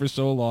program for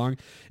so long,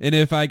 and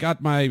if I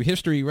got my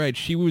history right,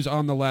 she was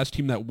on the last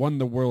team that won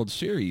the World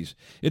Series.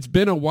 It's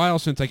been a while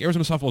since,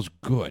 Arizona softball is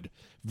good,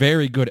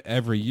 very good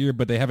every year,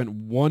 but they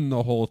haven't won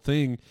the whole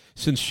thing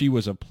since she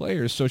was a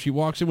player. So she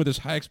walks in with this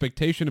high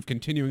expectation of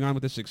continuing on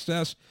with this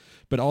success,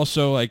 but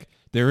also,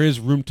 there is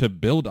room to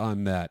build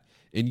on that.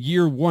 In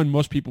year one,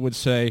 most people would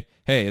say,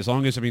 hey, as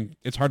long as,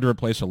 it's hard to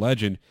replace a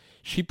legend.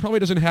 She probably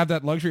doesn't have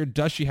that luxury, or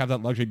does she have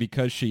that luxury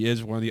because she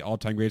is one of the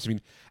all-time greats? I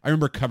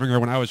remember covering her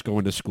when I was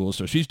going to school,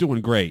 so she's doing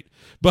great.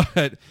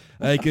 But,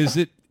 is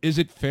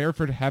it fair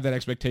for her to have that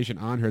expectation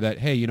on her that,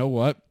 hey, you know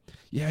what?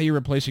 Yeah, you're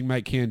replacing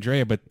Mike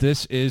Candrea, but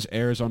this is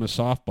Arizona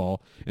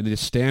softball, and the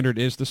standard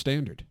is the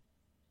standard.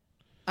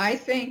 I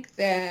think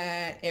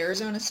that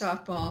Arizona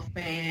softball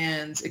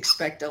fans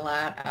expect a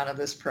lot out of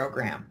this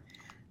program.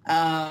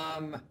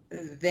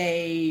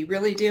 They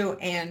really do.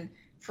 And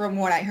from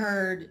what I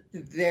heard,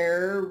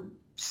 they're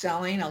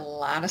selling a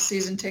lot of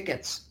season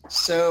tickets.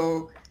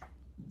 So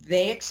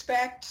they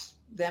expect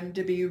them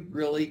to be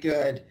really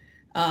good.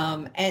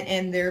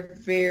 And they're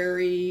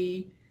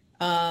very,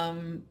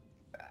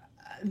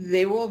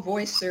 they will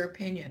voice their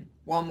opinion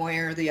one way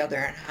or the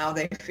other on how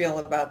they feel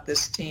about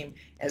this team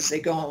as they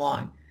go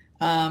along.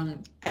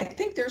 I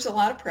think there's a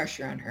lot of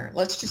pressure on her.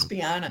 Let's just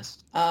be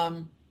honest.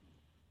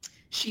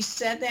 She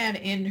said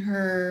that in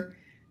her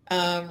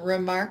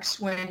remarks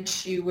when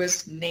she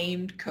was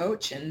named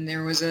coach, and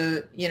there was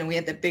we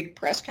had the big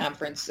press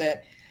conference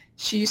that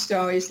she used to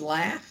always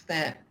laugh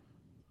that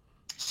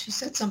she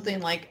said something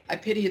like, I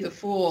pity the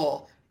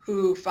fool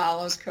who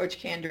follows Coach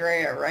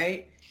Candrea,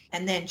 right?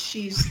 And then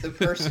she's the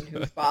person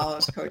who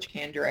follows Coach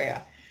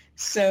Candrea.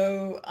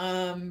 So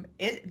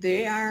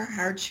they are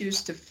hard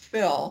shoes to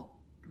fill,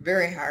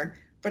 very hard.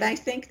 But I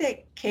think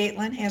that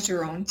Caitlin has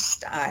her own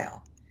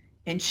style,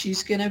 and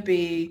she's going to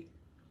be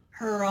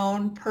her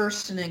own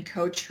person and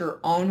coach her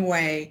own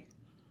way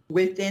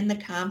within the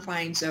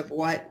confines of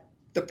what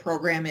the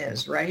program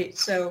is, right?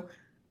 So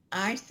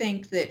I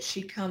think that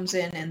she comes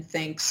in and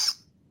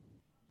thinks,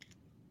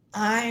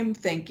 I'm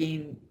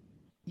thinking,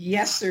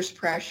 yes, there's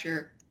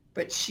pressure,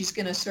 but she's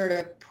going to sort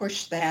of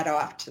push that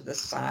off to the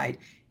side.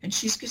 And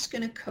she's just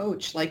going to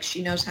coach like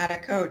she knows how to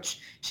coach.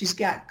 She's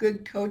got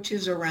good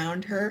coaches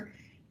around her,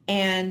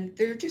 and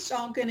they're just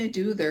all going to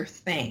do their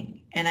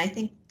thing. And I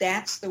think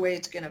that's the way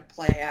it's going to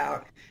play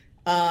out.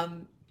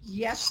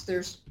 Yes,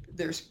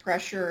 there's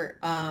pressure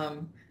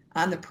on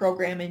the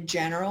program in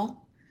general,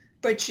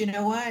 but you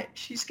know what?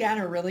 She's got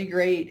a really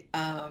great,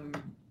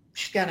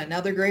 she's got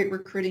another great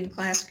recruiting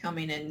class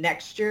coming in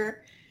next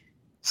year.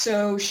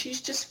 So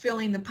she's just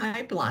filling the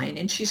pipeline,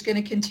 and she's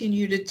going to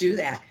continue to do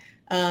that.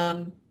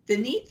 The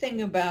neat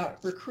thing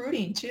about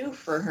recruiting, too,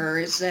 for her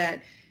is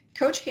that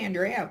Coach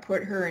Candrea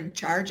put her in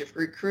charge of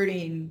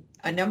recruiting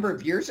a number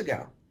of years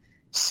ago.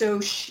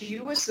 So she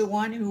was the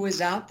one who was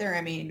out there.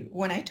 I mean,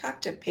 when I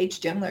talked to Paige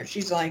Demler,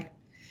 she's like,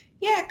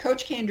 yeah,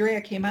 Coach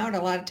Candrea came out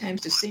a lot of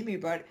times to see me,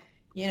 but,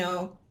 you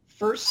know,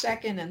 first,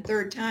 second, and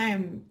third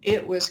time,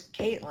 it was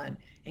Caitlin.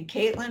 And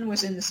Caitlin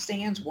was in the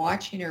stands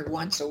watching her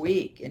once a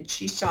week, and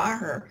she saw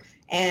her.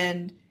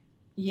 And,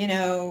 you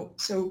know,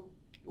 so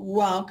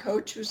while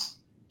Coach was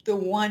the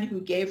one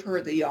who gave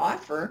her the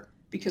offer,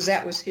 because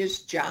that was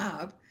his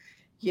job,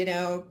 you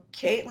know,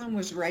 Caitlin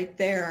was right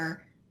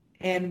there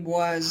and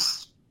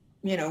was,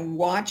 you know,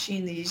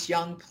 watching these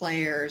young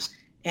players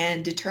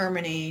and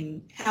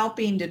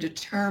helping to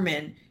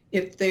determine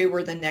if they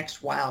were the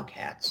next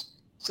Wildcats.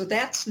 So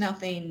that's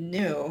nothing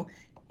new.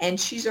 And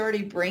she's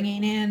already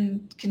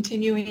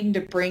continuing to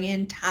bring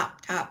in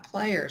top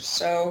players.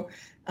 So,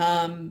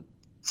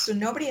 so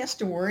nobody has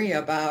to worry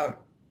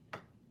about,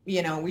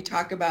 you know, we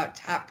talk about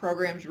top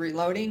programs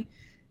reloading.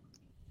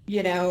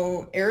 You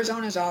know,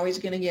 Arizona's always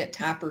going to get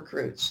top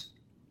recruits.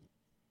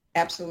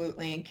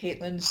 Absolutely. And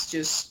Caitlin's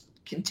just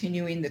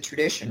continuing the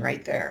tradition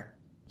right there.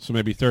 So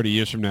maybe 30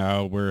 years from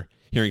now, we're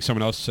hearing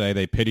someone else say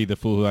they pity the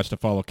fool who has to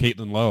follow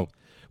Caitlin Lowe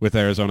with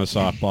Arizona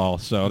softball.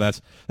 So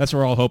that's what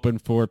we're all hoping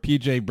for.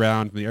 PJ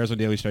Brown from the Arizona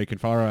Daily Star. You can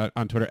follow her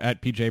on Twitter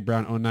at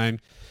PJBrown09.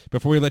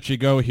 Before we let you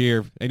go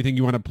here, anything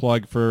you want to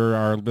plug for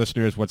our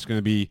listeners, what's going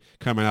to be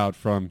coming out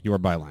from your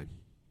byline?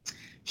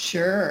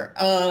 Sure.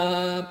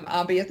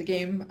 I'll be at the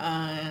game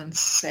on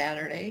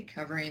Saturday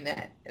covering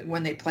that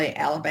when they play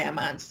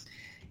Alabama.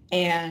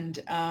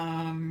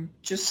 And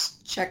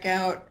just check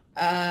out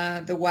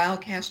the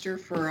Wildcaster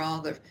for all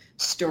the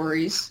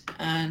stories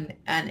on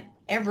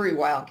every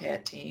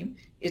Wildcat team.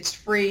 It's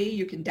free.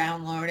 You can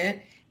download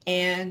it.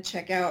 And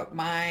check out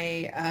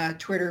my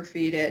Twitter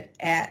feed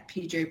at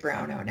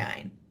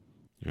PJBrown09.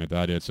 I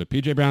thought it. So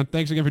PJ Brown,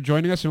 thanks again for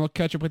joining us, and we'll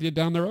catch up with you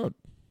down the road.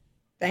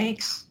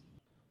 Thanks.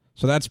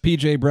 So that's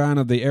PJ Brown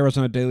of the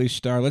Arizona Daily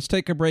Star. Let's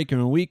take a break,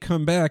 and when we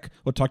come back,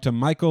 we'll talk to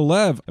Michael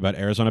Lev about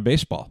Arizona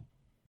baseball.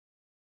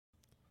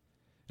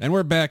 And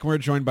we're back. We're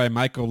joined by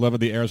Michael Lev of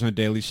the Arizona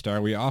Daily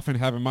Star. We often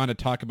have him on to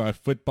talk about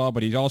football,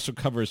 but he also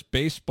covers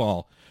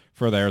baseball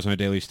for the Arizona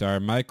Daily Star.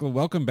 Michael,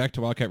 welcome back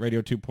to Wildcat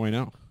Radio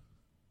 2.0.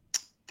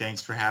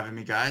 Thanks for having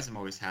me, guys. I'm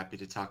always happy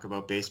to talk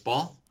about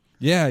baseball.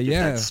 Yeah.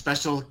 That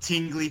special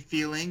tingly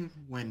feeling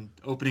when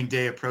opening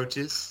day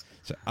approaches.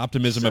 So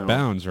optimism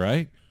abounds,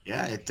 right?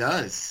 Yeah, it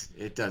does.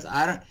 It does.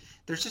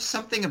 There's just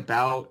something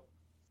about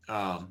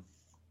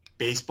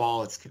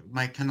baseball. It's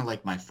kind of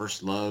like my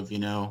first love, you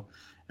know,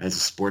 as a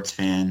sports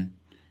fan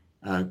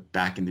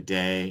back in the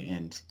day.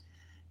 And,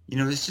 you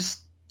know,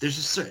 there's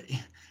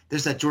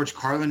that George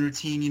Carlin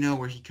routine, you know,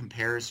 where he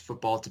compares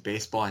football to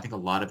baseball. I think a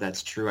lot of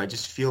that's true. I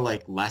just feel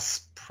like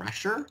less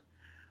pressure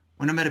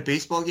when I'm at a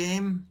baseball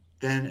game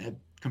than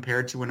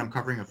compared to when I'm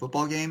covering a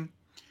football game,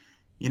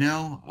 you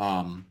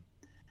know.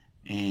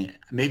 And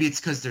maybe it's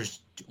because there's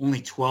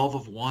only 12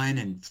 of one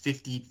and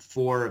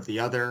 54 of the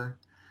other,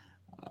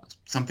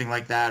 something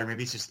like that. Or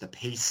maybe it's just the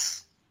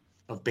pace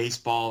of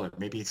baseball, or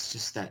maybe it's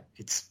just that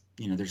it's,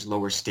 you know, there's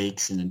lower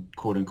stakes in a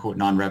quote-unquote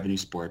non-revenue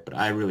sport, but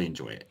I really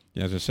enjoy it.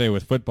 Yeah, as I say,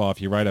 with football,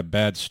 if you write a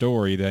bad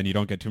story, then you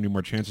don't get too many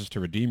more chances to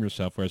redeem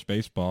yourself, whereas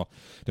baseball,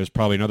 there's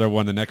probably another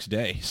one the next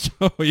day.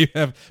 So you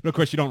have, but of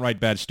course, you don't write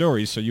bad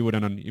stories, so you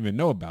wouldn't even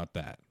know about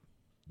that.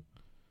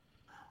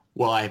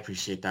 Well, I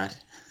appreciate that.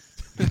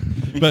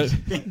 But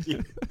Thank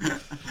you.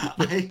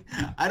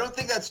 I don't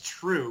think that's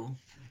true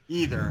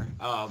either.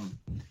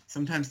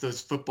 Sometimes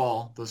those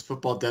football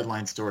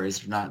deadline stories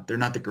they're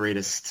not the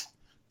greatest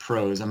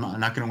prose. I'm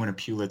not going to win a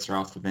Pulitzer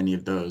off of any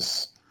of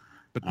those.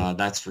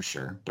 That's for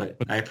sure. But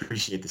I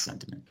appreciate the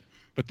sentiment.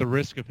 But the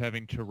risk of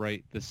having to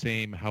write the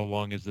same "how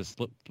long is this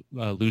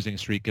losing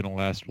streak going to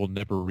last" will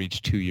never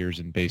reach 2 years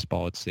in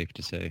baseball. It's safe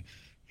to say.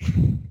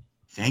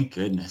 Thank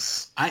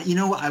goodness.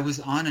 I was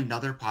on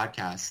another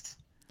podcast.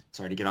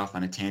 Sorry to get off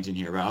on a tangent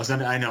here, but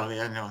I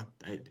know.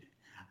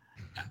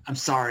 I'm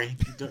sorry.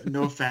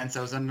 No offense.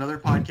 I was on another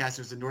podcast. It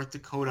was a North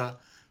Dakota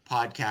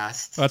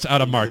podcast. That's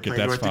out of market.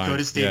 That's North fine.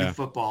 Dakota State in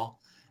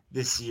football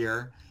this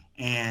year,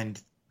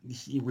 and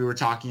we were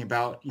talking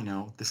about, you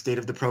know, the state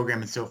of the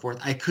program and so forth.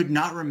 I could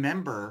not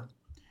remember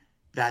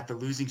that the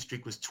losing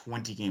streak was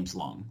 20 games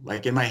long.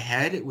 Like in my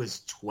head, it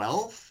was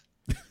 12.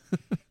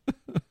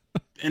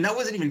 and that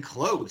wasn't even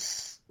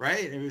close,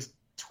 right? It was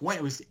 20.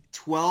 It was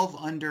 12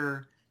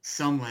 under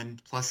Sumlin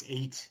plus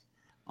 8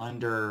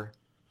 under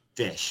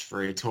Fish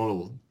for a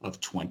total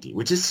of 20,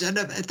 which is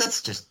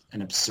that's just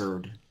an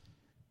absurd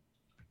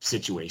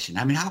situation.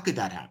 I mean, how could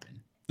that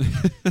happen?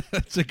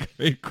 That's a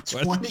great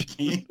question. 20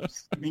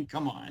 games? I mean,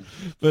 come on.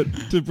 But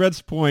to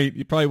Brett's point,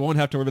 you probably won't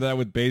have to worry about that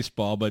with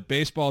baseball. But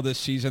baseball this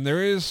season,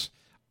 there is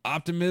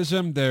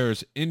optimism,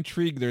 there's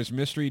intrigue, there's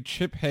mystery.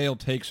 Chip Hale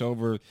takes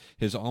over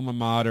his alma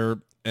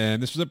mater.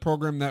 And this is a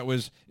program that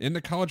was in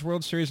the College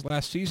World Series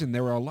last season.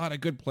 There were a lot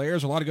of good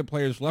players,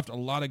 left, a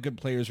lot of good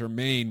players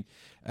remain.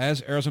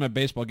 As Arizona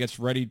baseball gets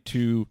ready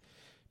to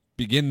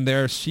begin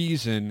their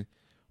season,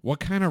 what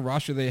kind of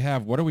roster do they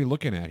have? What are we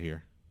looking at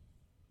here?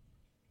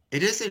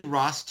 It is a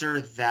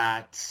roster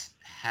that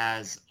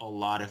has a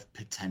lot of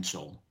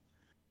potential.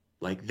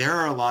 Like, there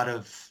are a lot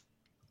of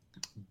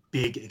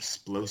big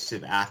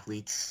explosive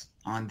athletes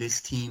on this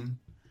team,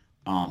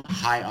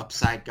 high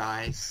upside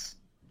guys.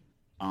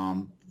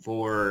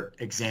 For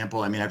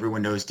example, I mean,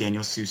 everyone knows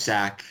Daniel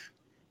Susac.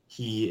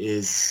 He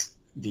is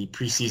the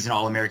preseason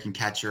All-American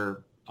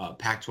catcher,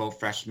 Pac-12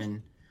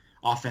 freshman,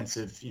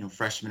 offensive,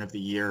 freshman of the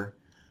year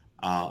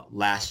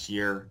last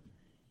year.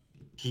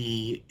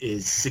 He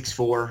is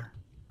 6'4",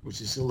 which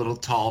is a little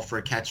tall for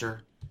a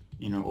catcher,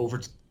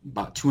 over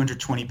about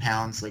 220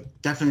 pounds. Like,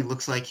 definitely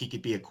looks like he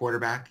could be a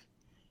quarterback.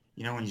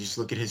 When you just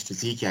look at his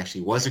physique, he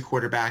actually was a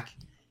quarterback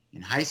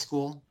in high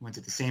school, went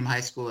to the same high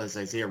school as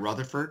Isaiah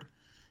Rutherford,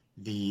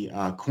 the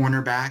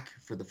cornerback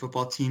for the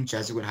football team,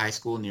 Jesuit High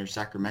School near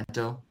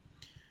Sacramento.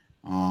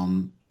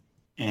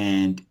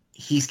 And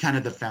he's kind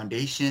of the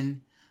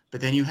foundation.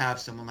 But then you have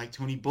someone like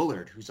Tony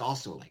Bullard, who's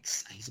also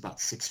he's about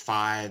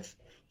 6'5".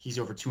 He's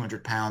over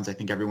 200 pounds. I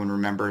think everyone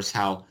remembers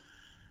how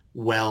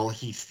well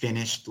he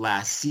finished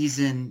last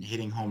season,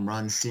 hitting home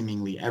runs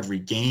seemingly every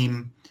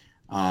game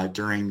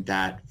during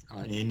that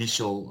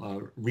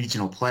initial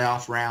regional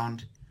playoff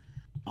round.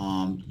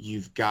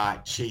 You've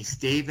got Chase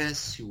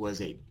Davis, who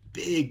was a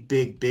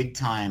big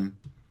time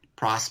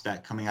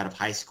prospect coming out of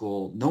high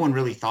school. No one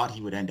really thought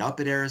he would end up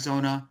at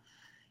Arizona.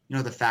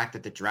 The fact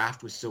that the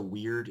draft was so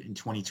weird in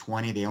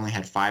 2020, they only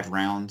had 5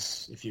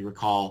 rounds, if you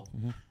recall.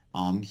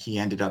 Mm-hmm. He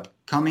ended up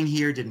coming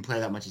here, didn't play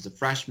that much as a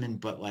freshman,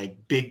 but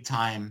big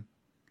time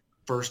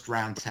first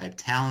round type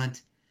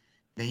talent.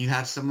 Then you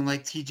have someone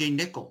like TJ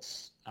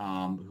Nichols,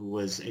 who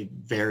was a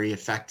very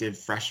effective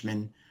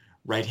freshman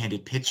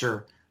right-handed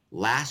pitcher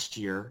last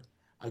year.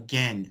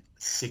 Again,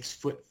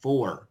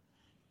 6'4",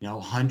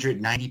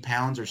 190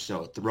 pounds or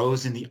so,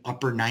 throws in the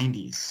upper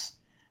 90s.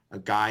 A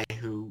guy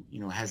who,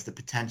 has the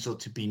potential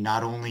to be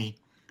not only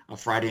a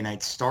Friday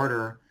night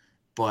starter,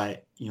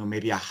 but,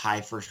 maybe a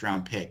high first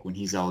round pick when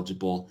he's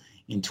eligible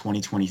in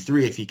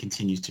 2023 if he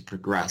continues to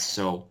progress.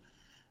 So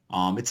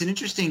it's an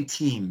interesting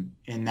team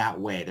in that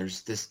way. I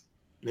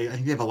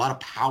think they have a lot of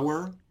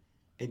power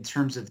in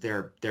terms of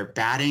their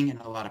batting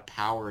and a lot of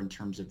power in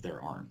terms of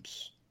their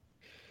arms.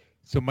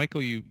 So,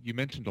 Michael, you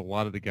mentioned a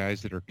lot of the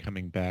guys that are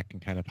coming back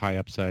and kind of high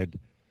upside.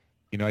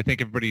 I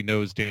think everybody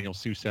knows Daniel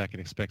Susac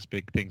and expects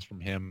big things from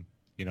him.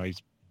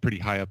 He's pretty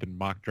high up in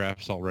mock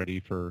drafts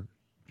already for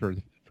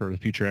the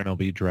future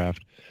MLB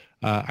draft.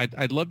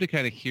 I'd love to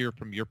kind of hear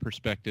from your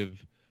perspective,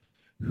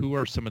 who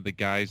are some of the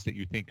guys that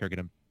you think are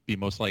going to be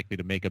most likely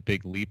to make a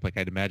big leap? Like,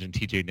 I'd imagine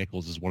TJ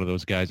Nichols is one of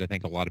those guys I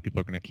think a lot of people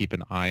are going to keep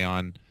an eye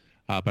on.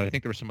 But I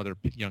think there are some other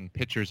young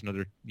pitchers and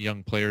other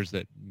young players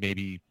that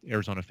maybe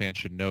Arizona fans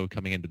should know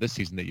coming into this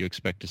season that you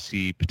expect to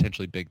see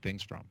potentially big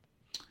things from.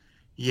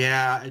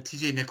 Yeah,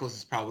 TJ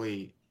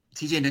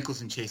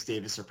Nichols and Chase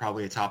Davis are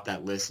probably atop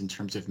that list in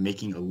terms of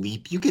making a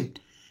leap. You could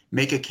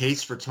make a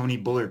case for Tony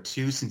Bullard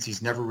too, since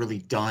he's never really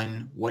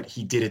done what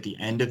he did at the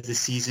end of the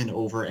season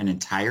over an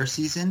entire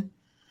season.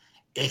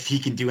 If he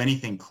can do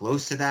anything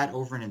close to that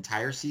over an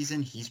entire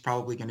season, he's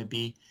probably going to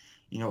be,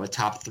 a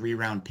top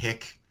 3-round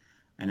pick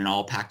and an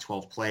all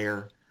Pac-12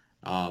 player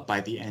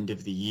by the end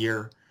of the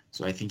year.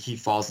 So I think he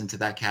falls into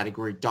that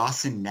category.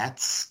 Dawson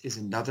Netz is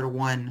another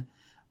one,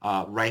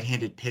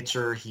 right-handed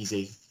pitcher. He's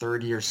a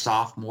third-year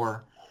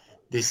sophomore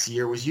this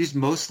year, was used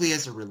mostly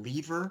as a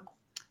reliever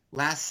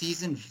last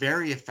season,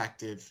 very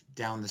effective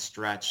down the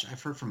stretch.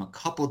 I've heard from a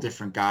couple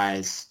different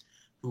guys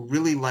who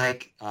really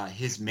like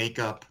his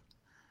makeup.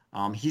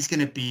 He's going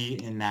to be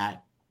in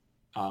that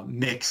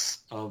mix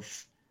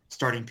of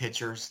starting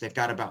pitchers. They've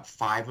got about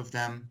 5 of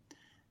them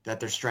that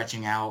they're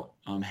stretching out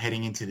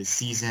heading into the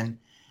season.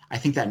 I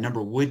think that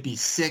number would be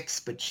 6,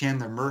 but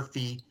Chandler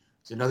Murphy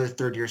is another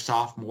third-year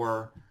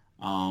sophomore.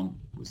 I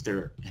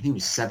think he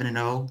was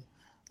 7-0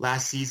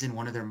 last season,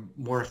 one of their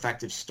more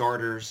effective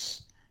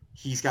starters.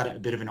 He's got a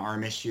bit of an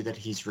arm issue that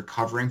he's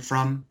recovering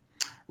from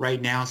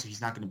right now, so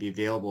he's not going to be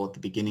available at the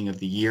beginning of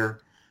the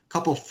year. A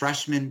couple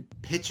freshman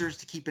pitchers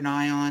to keep an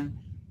eye on.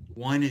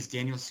 One is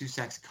Daniel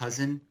Susac's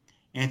cousin,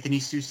 Anthony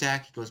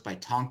Susac. He goes by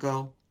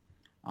Tonko.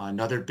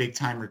 Another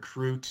big-time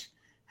recruit.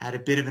 Had a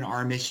bit of an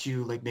arm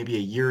issue like maybe a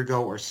year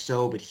ago or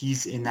so, but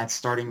he's in that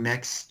starting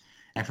mix.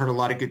 I've heard a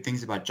lot of good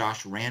things about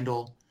Josh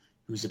Randall,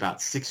 who's about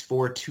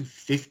 6'4",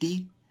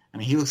 250. I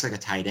mean, he looks like a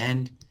tight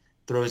end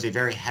throws a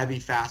very heavy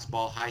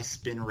fastball, high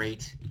spin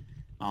rate.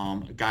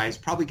 A guy is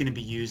probably going to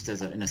be used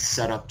in a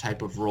setup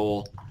type of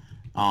role.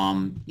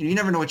 You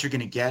never know what you're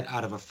going to get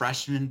out of a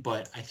freshman,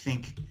 but I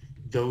think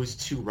those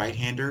two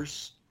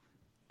right-handers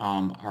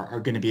are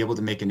going to be able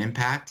to make an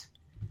impact.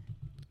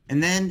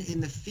 And then in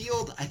the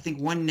field, I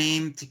think one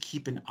name to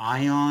keep an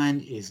eye on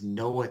is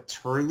Noah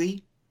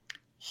Turley.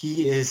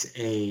 He is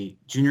a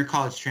junior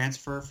college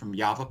transfer from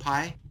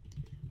Yavapai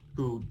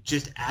who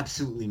just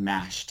absolutely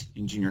mashed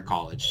in junior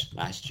college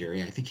last year.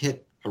 I think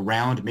hit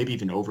around maybe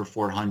even over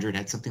 400,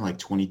 had something like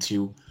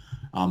 22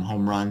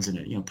 home runs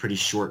in a pretty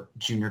short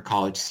junior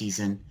college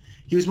season.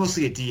 He was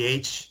mostly a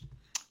DH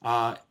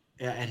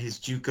at his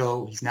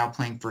JUCO. He's now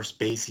playing first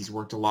base. He's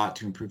worked a lot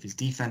to improve his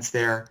defense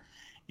there.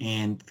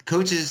 And the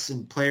coaches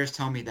and players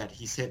tell me that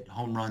he's hit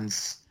home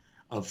runs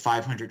of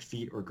 500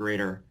 feet or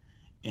greater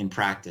in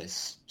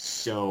practice.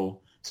 So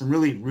some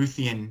really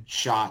Ruthian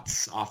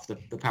shots off the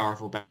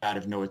powerful bat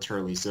of Noah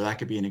Turley. So that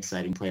could be an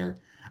exciting player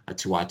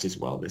to watch as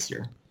well this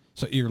year.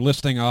 So you're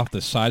listing off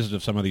the sizes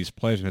of some of these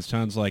players, and it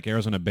sounds like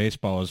Arizona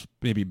baseball is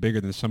maybe bigger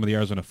than some of the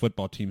Arizona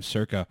football teams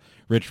circa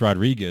Rich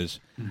Rodriguez.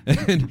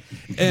 and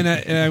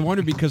I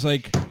wonder because,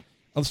 like,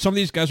 some of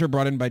these guys were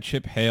brought in by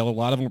Chip Hale. A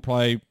lot of them were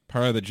probably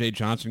part of the Jay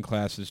Johnson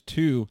classes,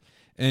 too.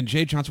 And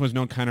Jay Johnson was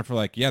known kind of for,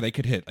 like, yeah, they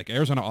could hit. Like,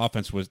 Arizona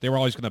offense they were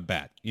always going to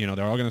bat. They're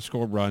all going to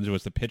score runs. It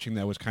was the pitching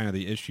that was kind of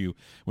the issue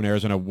when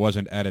Arizona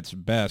wasn't at its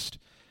best.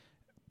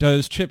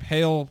 Does Chip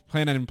Hale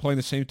plan on employing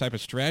the same type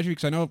of strategy?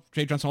 Because I know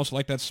Jay Johnson also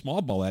liked that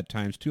small ball at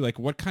times, too. Like,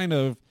 what kind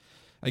of,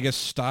 I guess,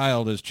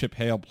 style does Chip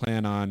Hale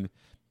plan on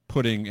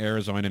putting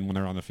Arizona in when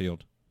they're on the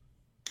field?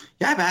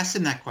 Yeah, I've asked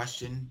him that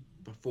question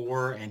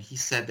before, and he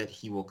said that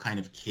he will kind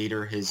of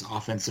cater his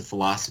offensive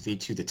philosophy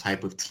to the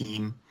type of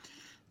team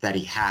that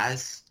he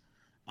has.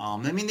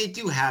 They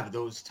do have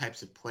those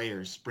types of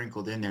players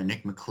sprinkled in there.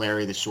 Nick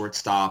McClary, the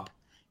shortstop,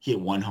 he hit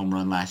 1 home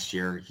run last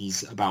year.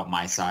 He's about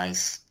my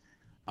size.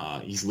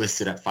 He's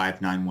listed at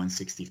 5'9",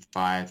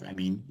 165.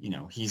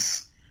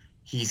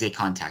 He's a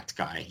contact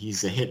guy.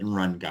 He's a hit and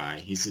run guy.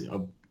 He's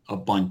a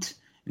bunt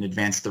and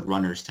advance the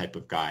runners type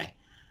of guy.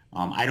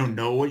 I don't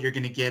know what you're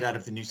going to get out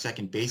of the new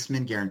second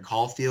baseman, Garen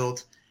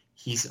Caulfield.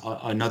 He's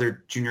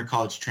another junior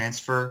college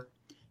transfer.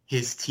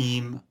 His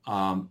team,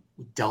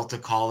 Delta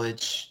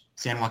College,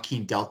 San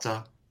Joaquin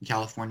Delta in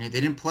California,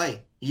 they didn't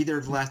play either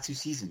of the last 2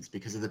 seasons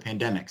because of the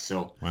pandemic.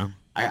 So wow.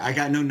 I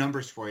got no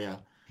numbers for you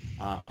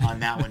on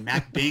that one.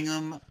 Mac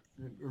Bingham,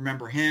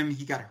 remember him?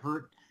 He got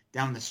hurt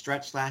down the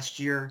stretch last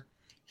year.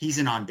 He's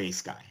an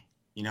on-base guy.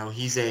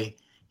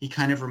 He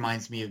kind of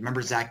reminds me of,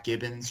 remember Zach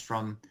Gibbons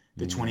from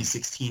the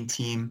 2016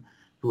 team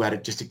who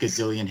had just a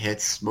gazillion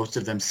hits, most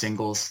of them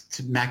singles.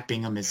 Mac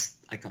Bingham is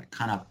like a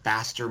kind of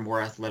faster,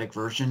 more athletic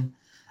version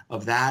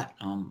of that.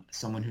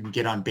 Someone who can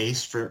get on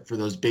base for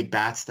those big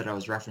bats that I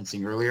was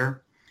referencing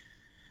earlier.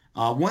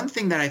 One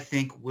thing that I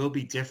think will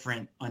be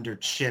different under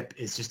Chip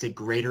is just a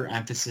greater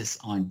emphasis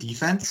on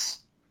defense.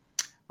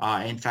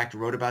 In fact, I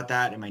wrote about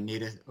that in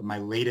my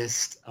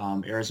latest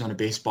Arizona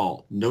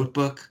baseball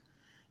notebook.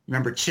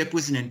 Remember, Chip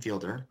was an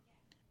infielder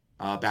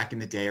back in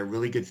the day, a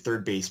really good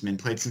third baseman,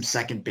 played some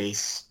second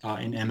base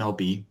in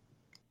MLB.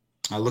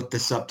 I looked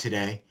this up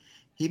today.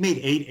 He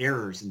made 8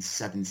 errors in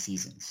 7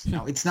 seasons.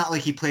 Now, it's not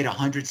like he played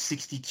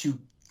 162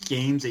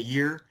 games a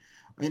year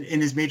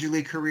in his major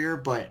league career,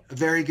 but a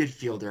very good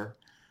fielder.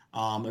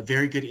 A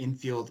very good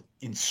infield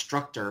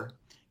instructor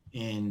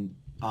in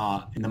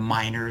the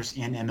minors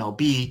and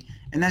MLB,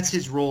 and that's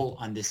his role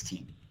on this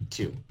team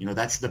too.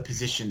 That's the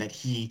position that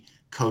he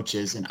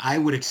coaches, and I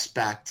would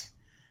expect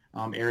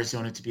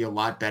Arizona to be a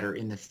lot better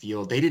in the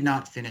field. They did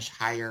not finish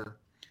higher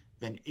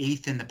than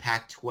 8th in the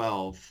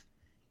Pac-12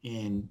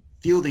 in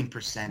fielding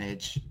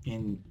percentage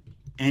in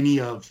any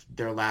of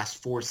their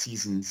last 4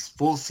 seasons,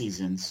 full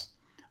seasons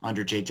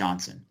under Jay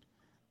Johnson.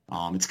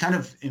 It's kind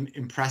of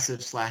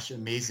impressive /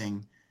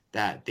 amazing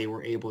that they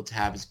were able to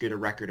have as good a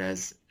record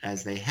as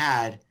they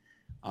had,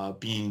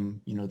 being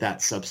that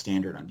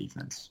substandard on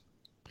defense.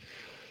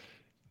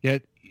 Yeah,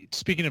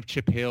 speaking of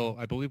Chip Hale,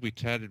 I believe we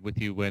chatted with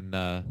you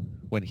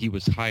when he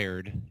was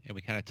hired, and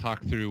we kind of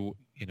talked through,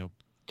 to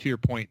your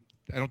point.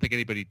 I don't think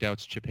anybody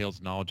doubts Chip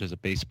Hale's knowledge as a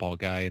baseball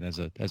guy and as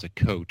a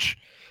coach.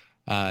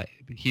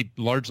 He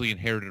largely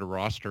inherited a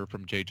roster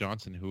from Jay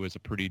Johnson, who is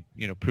proved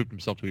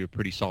himself to be a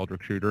pretty solid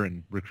recruiter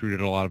and recruited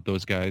a lot of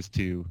those guys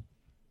to,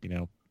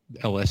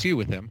 LSU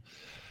with him.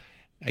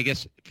 I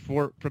guess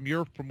from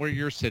where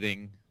you're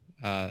sitting,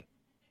 for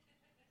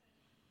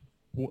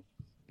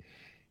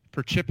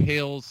Chip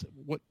Hale's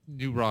what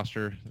new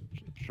roster?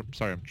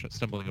 Sorry, I'm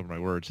stumbling over my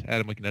words.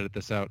 Adam, we can edit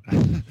this out.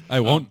 I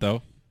won't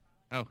though.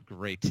 Oh,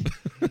 great.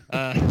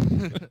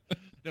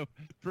 No,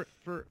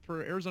 for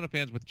Arizona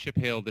fans with Chip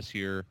Hale this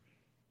year,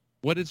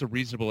 what is a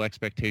reasonable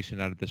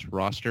expectation out of this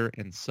roster?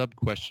 And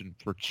sub-question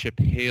for Chip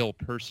Hale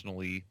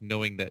personally,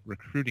 knowing that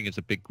recruiting is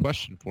a big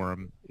question for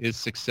him, is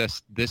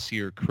success this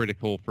year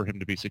critical for him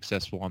to be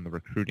successful on the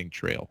recruiting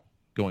trail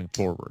going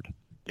forward?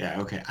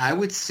 Yeah, okay. I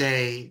would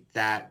say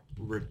that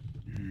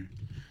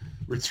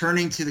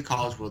returning to the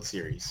College World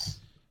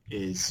Series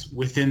is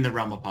within the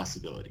realm of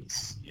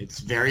possibilities. It's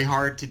very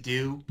hard to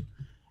do.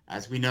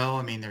 As we know,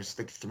 I mean, there's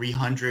like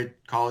 300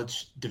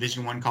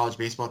 Division I college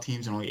baseball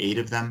teams, and only 8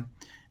 of them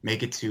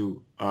make it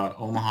to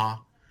Omaha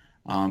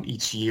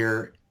each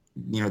year.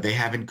 You know, they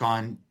haven't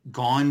gone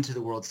to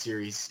the World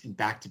Series in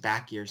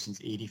back-to-back years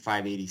since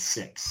 85,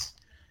 86.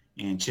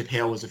 And Chip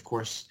Hale was, of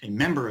course, a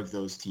member of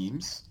those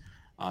teams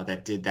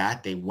that did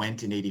that. They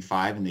went in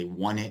 85 and they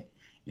won it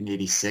in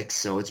 86.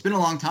 So it's been a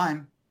long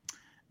time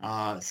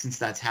since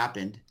that's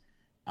happened.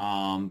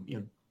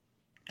 You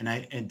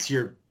know, and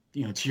to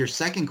your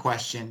second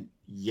question,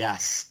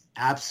 yes,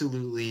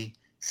 absolutely,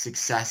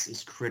 success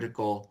is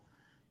critical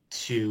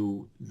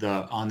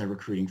on the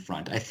recruiting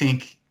front. I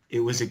think it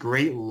was a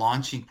great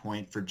launching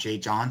point for Jay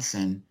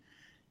Johnson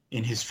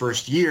in his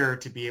first year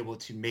to be able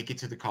to make it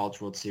to the College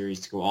World Series,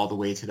 to go all the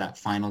way to that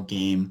final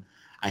game.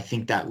 I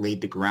think that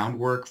laid the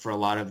groundwork for a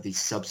lot of the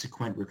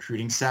subsequent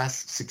recruiting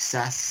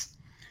success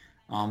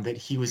that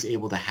he was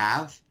able to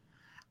have.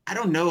 I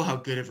don't know how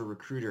good of a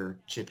recruiter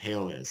Chip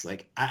Hale is.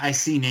 Like, I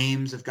see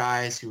names of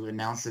guys who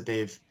announce that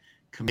they've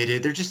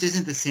committed. There just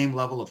isn't the same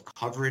level of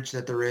coverage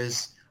that there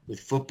is with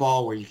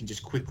football, where you can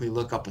just quickly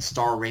look up a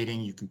star rating.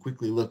 You can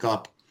quickly look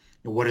up,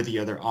 you know, what are the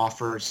other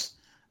offers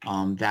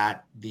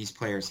that these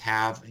players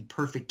have. A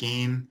Perfect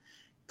Game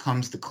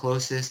comes the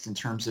closest in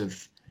terms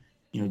of,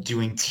 you know,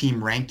 doing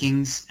team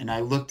rankings. And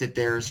I looked at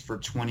theirs for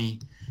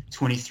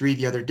 2023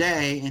 the other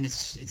day, and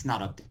it's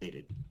not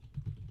updated.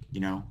 You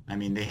know, I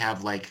mean, they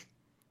have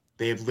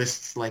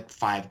lists like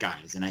 5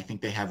 guys, and I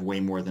think they have way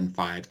more than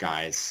 5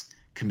 guys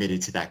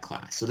committed to that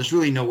class. So there's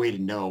really no way to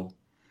know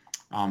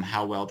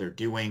how well they're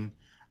doing.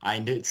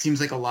 It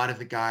seems like a lot of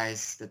the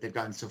guys that they've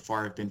gotten so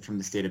far have been from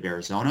the state of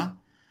Arizona,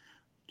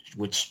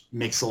 which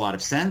makes a lot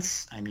of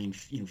sense. I mean,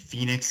 you know,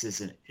 Phoenix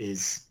is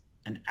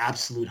an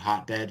absolute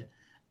hotbed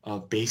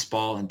of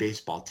baseball and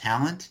baseball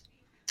talent.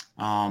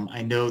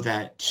 I know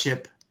that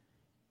Chip,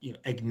 you know,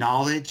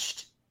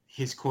 acknowledged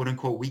his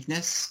quote-unquote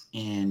weakness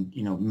and,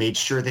 you know, made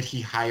sure that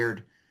he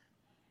hired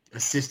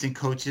assistant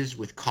coaches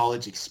with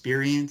college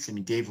experience. I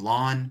mean, Dave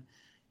Lawn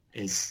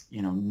is,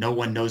 you know, no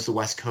one knows the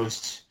West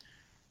Coast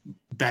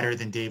better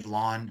than Dave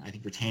Lawn. I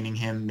think retaining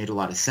him made a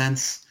lot of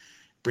sense.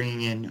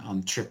 Bringing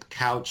in Trip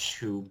Couch,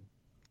 who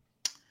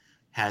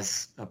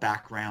has a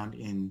background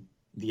in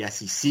the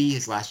SEC.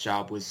 His last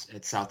job was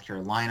at South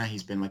Carolina.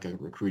 He's been like a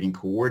recruiting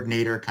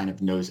coordinator, kind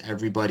of knows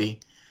everybody.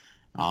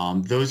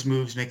 Those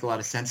moves make a lot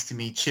of sense to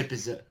me. Chip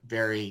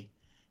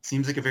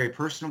seems like a very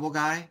personable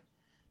guy.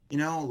 You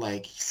know,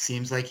 like,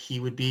 seems like he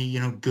would be, you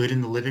know, good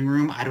in the living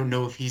room. I don't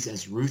know if he's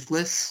as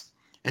ruthless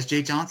as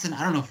Jay Johnson.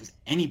 I don't know if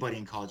anybody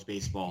in college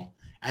baseball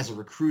as a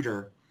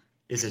recruiter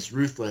is as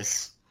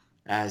ruthless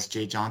as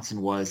Jay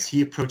Johnson was.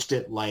 He approached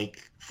it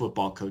like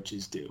football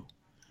coaches do,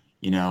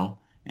 you know,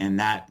 and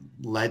that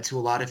led to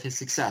a lot of his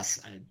success.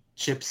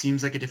 Chip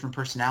seems like a different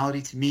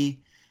personality to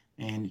me,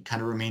 and it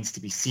kind of remains to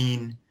be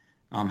seen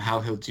how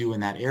he'll do in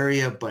that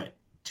area. But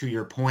to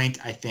your point,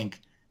 I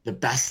think the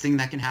best thing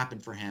that can happen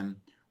for him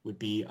would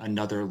be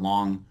another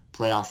long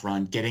playoff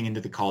run, getting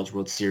into the College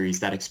World Series,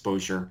 that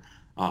exposure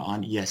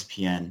on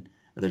ESPN.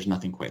 There's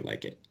nothing quite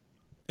like it.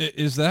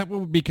 Is that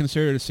what would be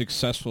considered a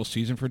successful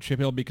season for Chip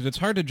Hill? Because it's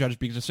hard to judge,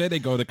 because say they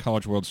go to the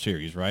College World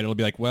Series, right? It'll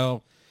be like,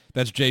 well,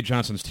 that's Jay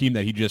Johnson's team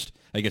that he just,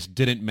 I guess,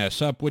 didn't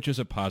mess up, which is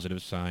a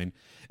positive sign.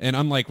 And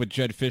unlike with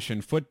Jedd Fisch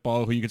in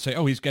football, who you could say,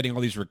 oh, he's getting all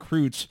these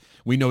recruits,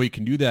 we know he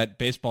can do that.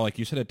 Baseball, like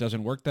you said, it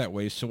doesn't work that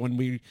way. So when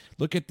we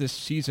look at this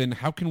season,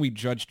 how can we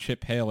judge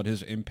Chip Hale and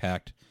his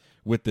impact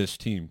with this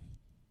team?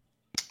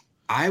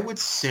 I would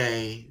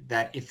say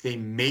that if they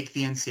make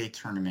the NCAA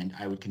tournament,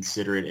 I would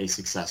consider it a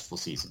successful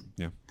season.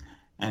 Yeah.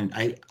 And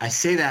I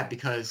say that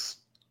because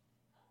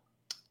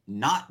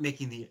not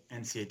making the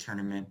NCAA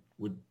tournament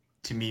would,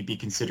 to me, be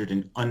considered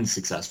an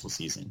unsuccessful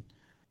season.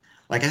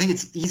 Like, I think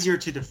it's easier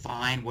to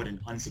define what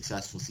an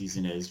unsuccessful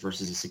season is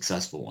versus a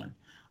successful one.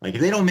 Like,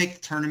 if they don't make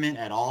the tournament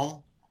at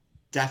all,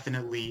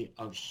 definitely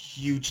a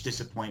huge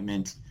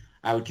disappointment.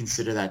 I would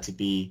consider that to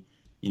be,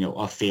 you know,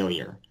 a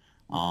failure.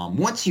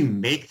 Once you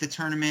make the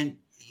tournament,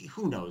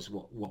 who knows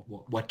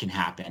what can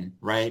happen,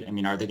 right? I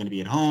mean, are they going to be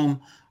at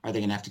home? Are they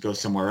going to have to go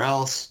somewhere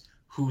else?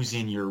 Who's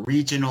in your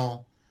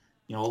regional?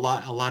 You know, a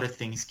lot of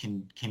things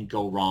can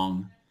go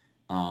wrong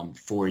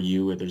for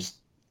you. There's,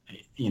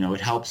 you know,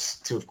 it helps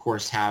to, of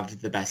course, have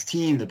the best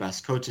team, the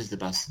best coaches, the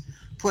best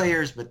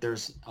players, but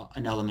there's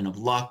an element of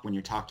luck when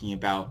you're talking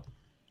about,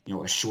 you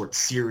know, a short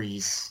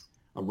series,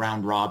 a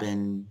round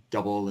robin,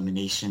 double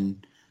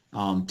elimination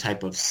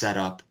type of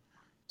setup.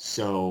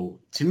 So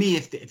to me,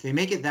 if they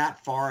make it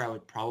that far, I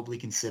would probably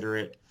consider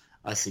it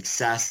a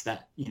success.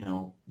 That, you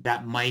know,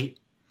 that might,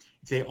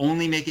 if they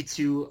only make it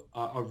to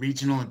a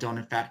regional and don't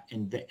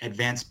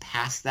advance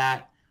past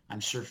that, I'm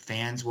sure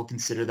fans will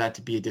consider that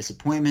to be a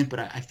disappointment. But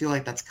I feel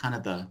like that's kind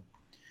of the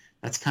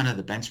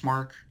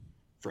benchmark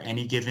for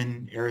any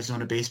given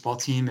Arizona baseball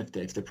team.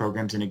 If the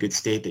program's in a good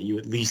state, that you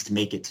at least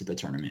make it to the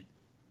tournament.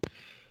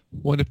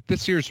 Well, if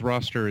this year's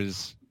roster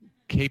is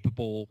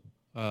capable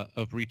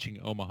of reaching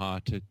Omaha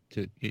to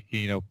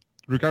you know,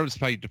 regardless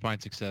of how you define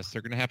success,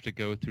 they're going to have to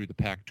go through the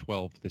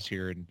Pac-12 this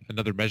year, and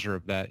another measure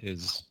of that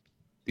is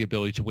the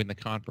ability to win the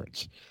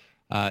conference.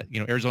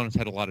 Arizona's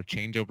had a lot of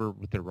changeover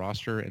with their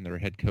roster and their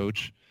head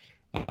coach.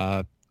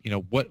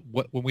 What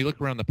when we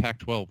look around the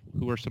Pac-12,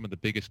 who are some of the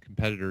biggest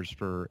competitors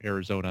for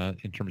Arizona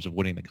in terms of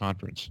winning the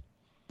conference?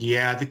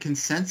 Yeah, the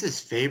consensus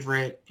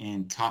favorite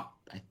and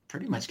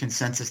pretty much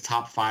consensus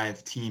top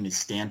 5 team is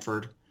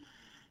Stanford.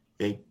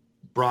 They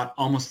brought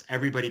almost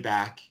everybody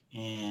back,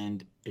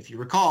 and if you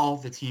recall,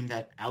 the team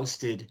that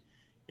ousted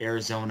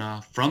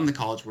Arizona from the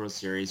College World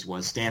Series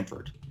was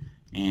Stanford,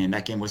 and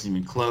that game wasn't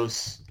even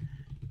close.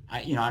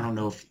 I don't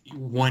know if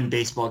one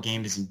baseball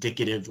game is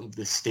indicative of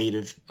the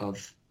state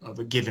of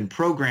a given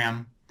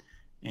program,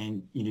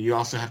 and you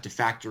also have to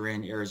factor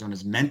in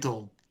Arizona's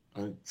mental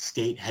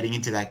state heading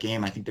into that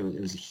game. I think it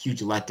was a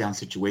huge letdown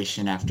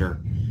situation after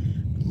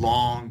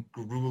long,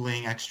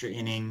 grueling extra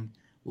inning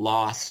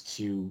loss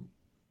to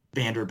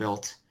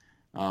Vanderbilt,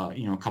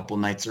 a couple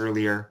nights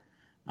earlier.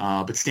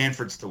 But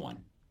Stanford's the one.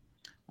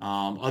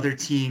 Other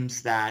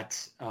teams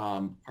that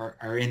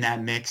are in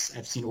that mix,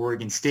 I've seen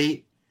Oregon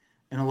State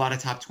in a lot of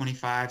top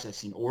 25s. I've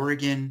seen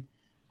Oregon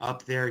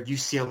up there.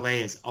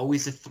 UCLA is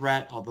always a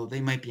threat, although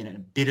they might be in a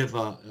bit of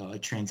a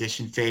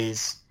transition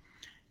phase.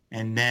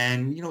 And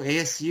then,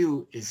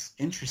 ASU is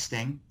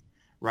interesting,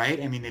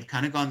 right? I mean, they've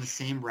kind of gone the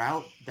same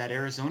route that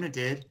Arizona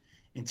did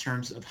in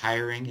terms of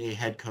hiring a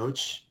head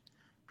coach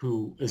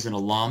who is an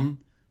alum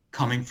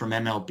coming from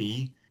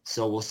MLB.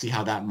 So we'll see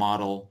how that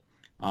model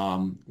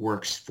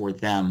works for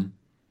them.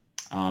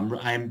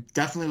 I'm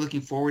definitely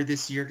looking forward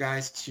this year,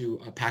 guys,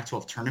 to a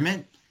Pac-12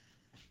 tournament,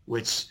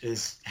 which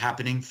is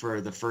happening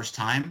for the first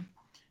time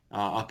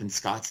up in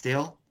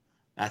Scottsdale.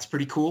 That's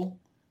pretty cool.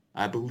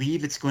 I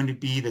believe it's going to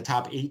be the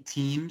top 8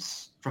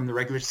 teams from the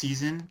regular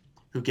season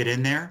who get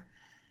in there.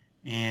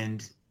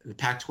 And the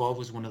Pac-12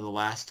 was one of the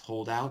last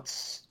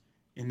holdouts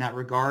in that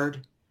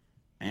regard.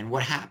 And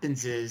what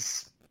happens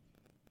is,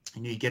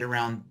 you get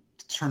around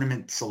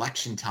tournament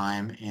selection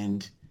time,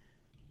 and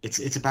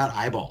it's about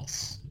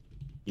eyeballs.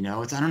 I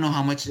don't know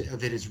how much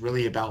of it is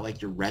really about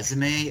like your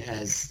resume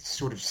as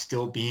sort of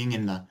still being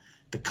in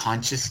the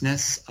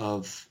consciousness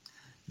of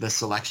the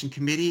selection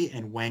committee,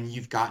 and when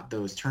you've got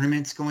those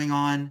tournaments going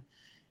on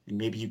and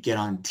maybe you get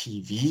on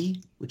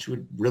TV, which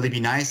would really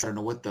be nice. I don't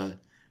know what the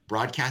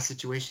broadcast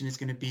situation is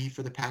going to be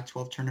for the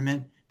Pac-12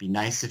 tournament. It'd be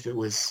nice if it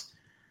was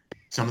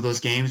some of those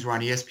games were on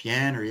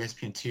ESPN or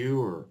ESPN2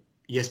 or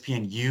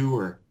ESPNU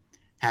or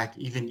heck,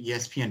 even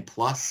ESPN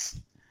Plus.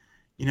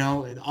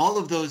 All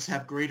of those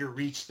have greater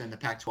reach than the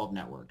Pac-12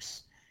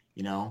 networks,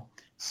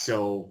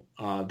 So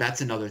that's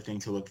another thing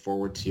to look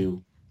forward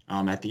to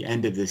at the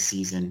end of this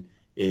season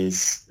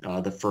is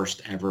the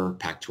first ever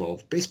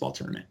Pac-12 baseball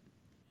tournament.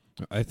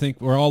 I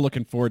think we're all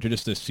looking forward to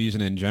just this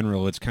season in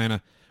general. It's kind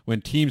of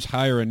when teams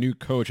hire a new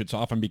coach, it's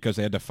often because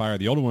they had to fire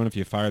the old one. If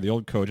you fire the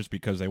old coach, it's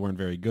because they weren't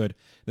very good.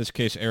 In this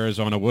case,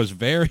 Arizona was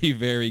very,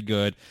 very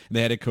good. And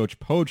they had a coach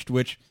poached,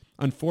 which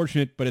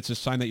unfortunate, but it's a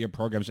sign that your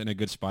program's in a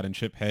good spot. In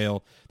Chip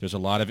Hale, there's a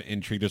lot of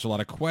intrigue. There's a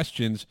lot of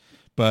questions,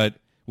 but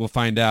we'll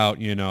find out,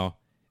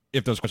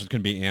 if those questions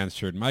can be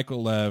answered.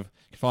 Michael Lev,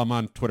 you can follow him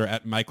on Twitter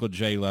at Michael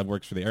J. Lev,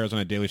 works for the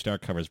Arizona Daily Star,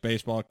 covers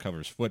baseball,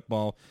 covers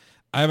football.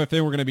 I have a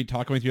feeling we're going to be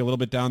talking with you a little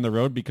bit down the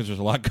road because there's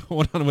a lot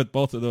going on with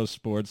both of those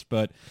sports,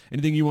 but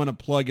anything you want to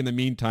plug in the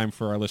meantime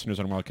for our listeners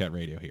on Wildcat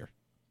Radio here?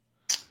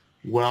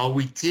 Well,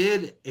 we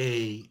did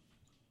a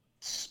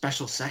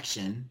special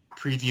section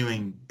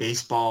previewing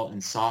baseball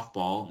and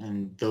softball,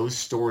 and those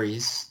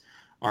stories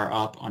are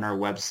up on our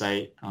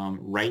website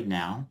right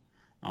now.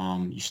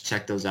 You should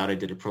check those out. I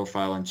did a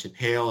profile on Chip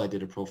Hale. I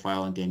did a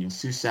profile on Daniel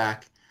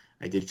Susac.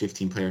 I did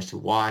 15 players to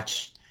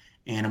watch.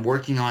 And I'm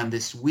working on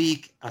this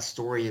week a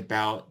story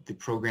about the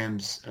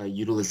program's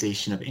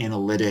utilization of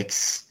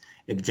analytics,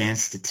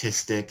 advanced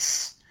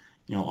statistics,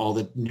 all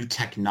the new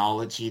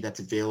technology that's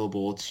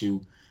available to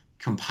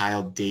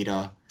compile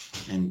data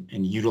and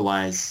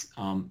utilize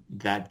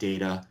that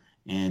data.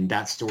 And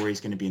that story is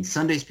going to be in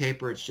Sunday's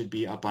paper. It should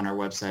be up on our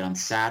website on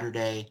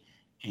Saturday.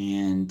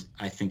 And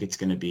I think it's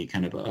going to be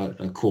kind of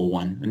a cool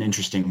one, an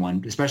interesting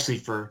one, especially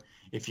for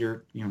if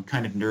you're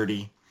kind of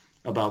nerdy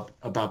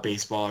about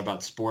baseball or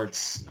about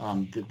sports.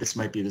 This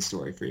might be the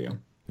story for you.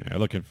 Yeah,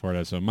 looking forward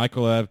to it. So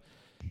Michael Lev,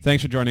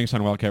 thanks for joining us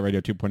on Wildcat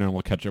Radio 2.0, and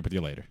we'll catch up with you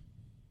later.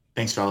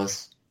 Thanks,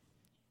 fellas.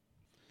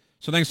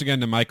 So thanks again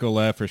to Michael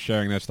Lev for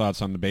sharing his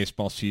thoughts on the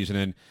baseball season.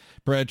 And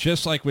Brett,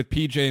 just like with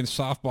PJ and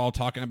softball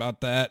talking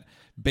about that,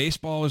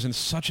 baseball is in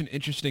such an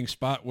interesting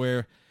spot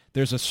where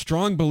there's a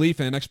strong belief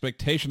and an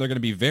expectation they're going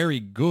to be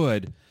very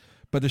good,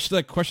 but there's still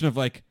a question of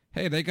like,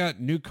 hey, they got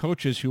new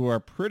coaches who are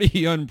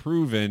pretty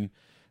unproven.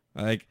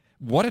 Like,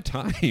 what a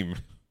time.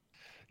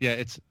 Yeah,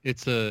 it's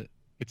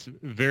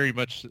very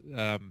much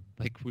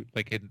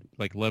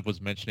like Lev was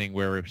mentioning,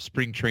 where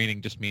spring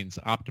training just means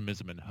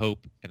optimism and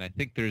hope, and I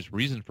think there's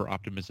reason for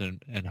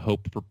optimism and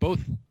hope for both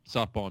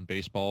softball and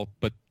baseball.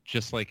 But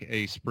just like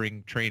a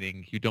spring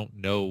training, you don't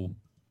know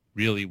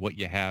really what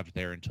you have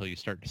there until you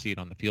start to see it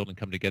on the field and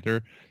come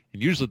together.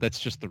 And usually that's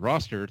just the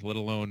roster, let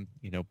alone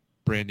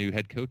brand new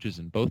head coaches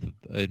in both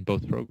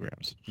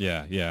programs.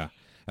 Yeah, yeah.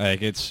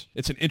 Like it's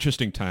an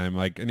interesting time.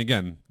 Like, and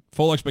again,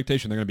 full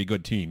expectation they're going to be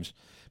good teams,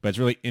 but it's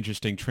a really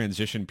interesting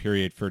transition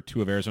period for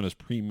two of Arizona's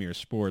premier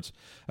sports.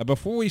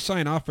 Before we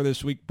sign off for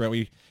this week, Brett,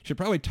 we should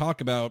probably talk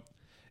about,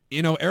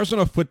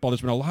 Arizona football.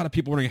 There's been a lot of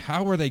people wondering,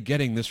 how are they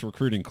getting this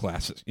recruiting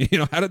classes?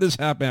 How did this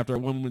happen after a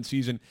one-win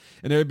season?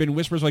 And there have been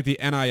whispers like the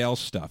NIL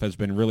stuff has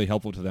been really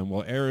helpful to them.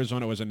 Well,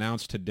 Arizona was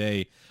announced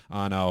today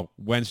on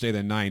Wednesday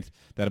the 9th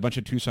that a bunch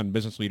of Tucson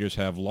business leaders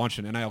have launched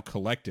an NIL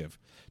collective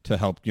to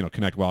help,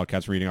 connect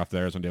Wildcats, reading off the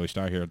Arizona Daily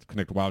Star here,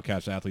 connect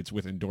Wildcats athletes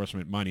with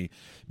endorsement money.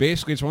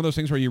 Basically, it's one of those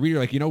things where you read, you're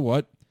like, you know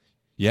what?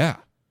 Yeah.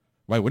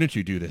 Why wouldn't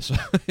you do this?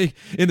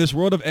 In this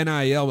world of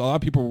NIL, a lot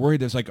of people are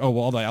worried that it's like, oh,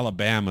 well, all the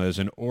Alabamas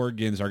and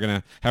Oregons are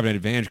going to have an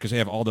advantage because they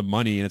have all the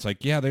money. And it's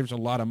like, yeah, there's a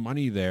lot of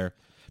money there.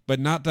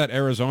 But not that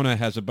Arizona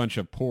has a bunch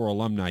of poor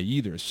alumni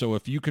either. So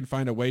if you can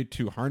find a way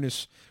to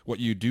harness what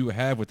you do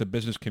have with the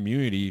business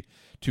community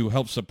to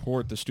help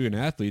support the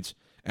student athletes,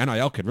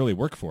 NIL could really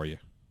work for you.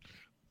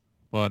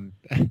 Well,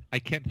 I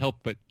can't help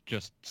but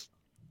just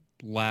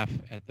laugh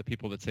at the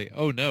people that say,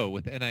 oh no,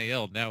 with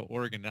NIL now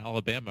Oregon and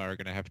Alabama are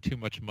going to have too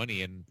much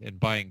money in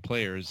buying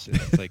players.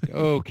 It's like,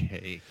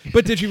 okay.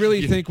 But did you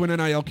really think when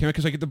NIL came out,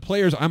 because like the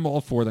players, I'm all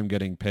for them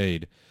getting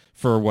paid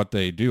for what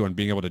they do and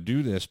being able to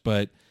do this,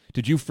 but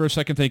did you for a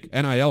second think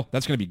NIL,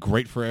 that's going to be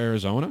great for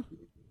Arizona?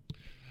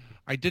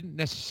 I didn't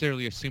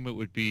necessarily assume it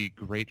would be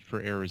great for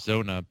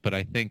Arizona, but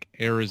I think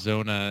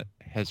Arizona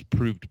has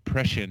proved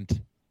prescient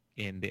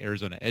in the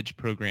Arizona Edge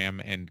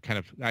program and kind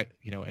of,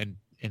 and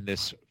in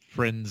this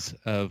Friends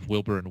of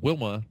Wilbur and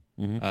Wilma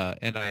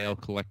NIL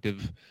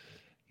collective,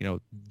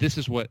 this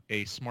is what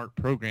a smart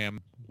program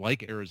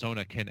like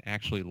Arizona can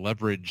actually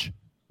leverage: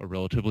 a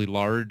relatively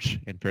large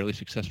and fairly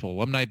successful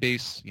alumni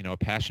base, a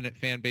passionate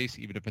fan base,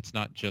 even if it's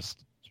not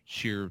just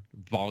sheer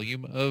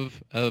volume of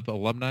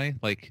alumni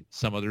like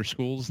some other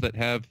schools that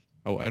have,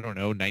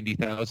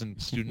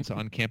 90,000 students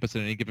on campus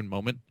at any given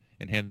moment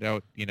and hand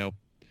out,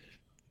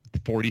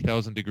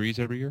 40,000 degrees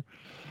every year.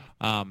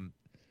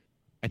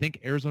 I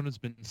think Arizona's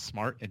been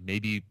smart and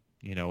maybe,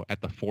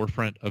 at the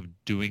forefront of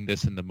doing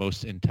this in the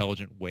most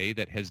intelligent way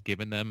that has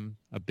given them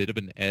a bit of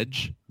an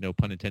edge, no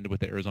pun intended, with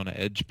the Arizona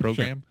Edge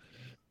program.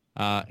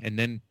 Sure. And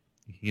then,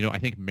 I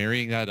think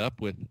marrying that up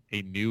with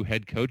a new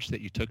head coach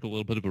that you took a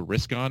little bit of a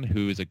risk on,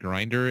 who is a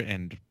grinder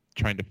and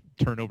trying to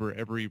turn over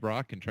every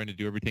rock and trying to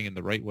do everything in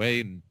the right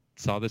way, and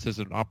saw this as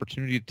an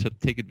opportunity to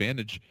take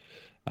advantage.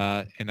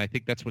 And I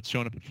think that's what's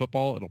showing up in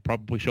football. It'll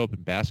probably show up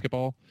in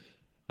basketball.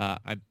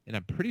 I'm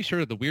pretty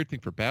sure the weird thing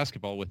for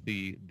basketball with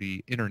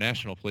the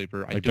international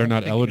flavor, they're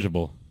not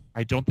eligible.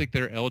 I don't think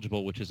they're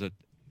eligible, which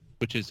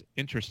is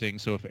interesting.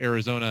 So if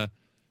Arizona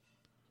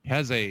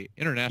has a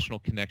international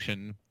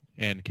connection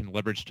and can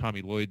leverage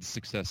Tommy Lloyd's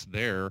success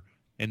there,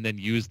 and then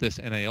use this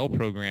NIL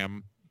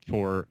program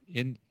for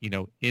in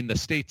the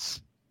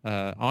states,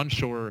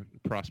 onshore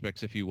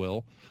prospects, if you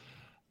will,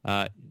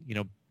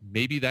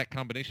 maybe that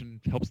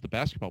combination helps the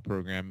basketball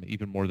program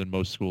even more than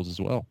most schools as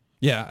well.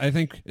 Yeah, I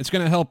think it's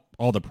going to help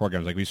all the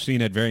programs. Like, we've seen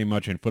it very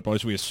much in football.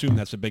 So we assume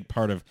that's a big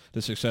part of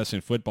the success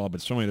in football,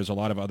 but certainly there's a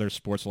lot of other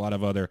sports, a lot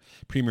of other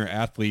premier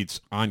athletes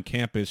on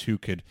campus who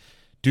could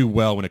do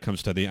well when it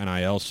comes to the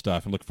NIL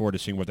stuff, and look forward to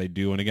seeing what they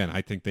do. And again,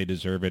 I think they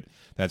deserve it.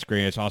 That's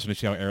great. It's awesome to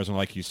see how Arizona,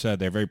 like you said,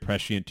 they're very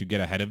prescient to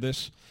get ahead of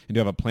this and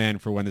to have a plan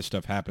for when this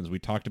stuff happens. We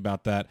talked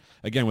about that,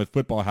 again, with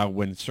football, how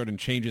when certain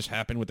changes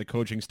happen with the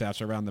coaching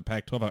staffs around the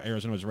Pac-12, how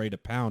Arizona was ready to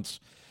pounce.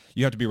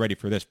 You have to be ready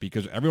for this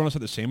because everyone else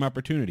had the same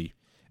opportunity.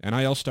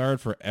 NIL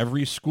started for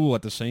every school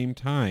at the same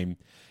time,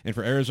 and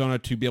for Arizona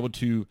to be able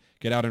to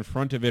get out in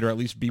front of it or at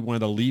least be one of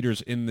the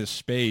leaders in this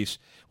space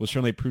will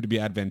certainly prove to be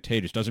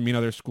advantageous. Doesn't mean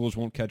other schools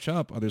won't catch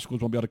up. Other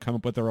schools won't be able to come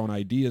up with their own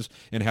ideas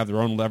and have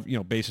their own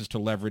bases to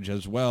leverage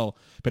as well,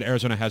 but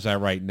Arizona has that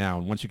right now.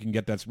 And once you can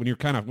get that,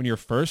 when you're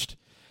first,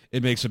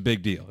 it makes a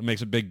big deal. It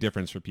makes a big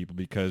difference for people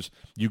because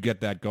you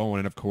get that going.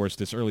 And, of course,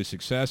 this early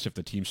success, if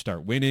the teams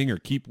start winning or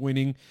keep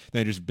winning,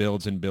 then it just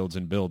builds and builds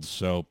and builds.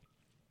 So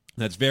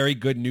that's very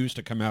good news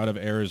to come out of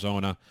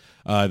Arizona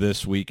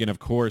this week. And, of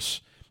course,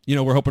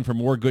 we're hoping for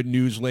more good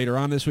news later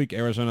on this week.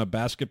 Arizona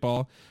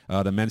basketball,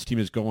 the men's team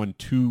is going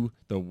to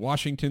the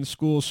Washington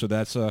schools, so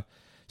that's a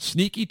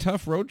sneaky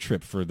tough road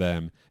trip for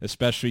them,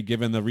 especially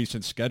given the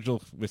recent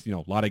schedule with,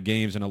 a lot of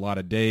games and a lot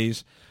of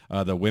days.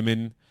 The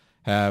women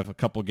have a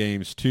couple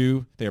games,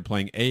 too. They're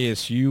playing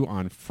ASU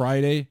on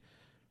Friday,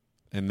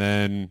 and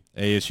then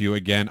ASU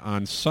again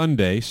on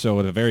Sunday. So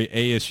a very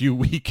ASU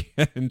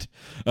weekend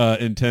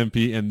in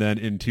Tempe, and then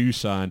in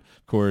Tucson.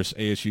 Of course,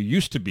 ASU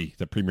used to be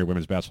the premier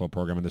women's basketball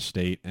program in the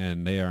state,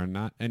 and they are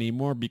not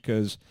anymore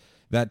because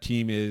that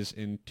team is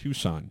in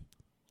Tucson.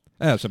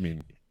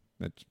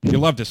 You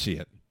love to see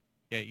it.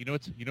 Yeah,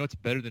 it's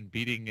better than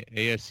beating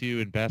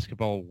ASU in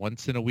basketball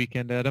once in a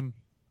weekend, Adam?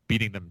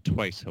 beating them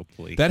twice,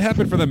 hopefully. That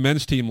happened for the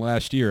men's team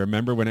last year.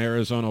 Remember when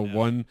Arizona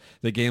won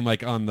the game I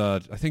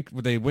think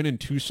they went in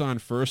Tucson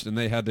first and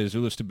they had the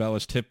Azuolas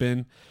Tubelis tip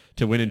in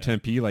to win in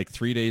Tempe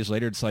 3 days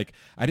later. It's like,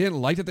 I didn't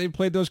like that they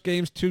played those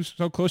games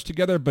so close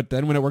together, but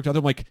then when it worked out,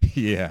 I'm like,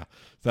 yeah,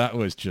 that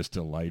was just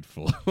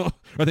delightful. I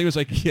think it was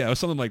it was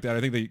something like that.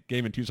 I think the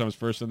game in Tucson was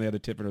first and they had the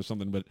tip in or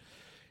something, but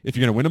if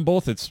you're going to win them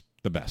both, it's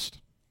the best.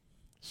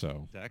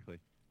 So exactly.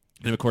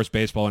 And, of course,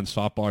 baseball and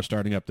softball are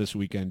starting up this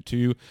weekend,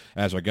 too.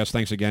 As our guests,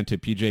 thanks again to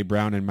P.J.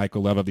 Brown and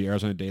Michael Lev of the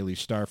Arizona Daily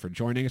Star for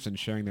joining us and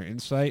sharing their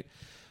insight.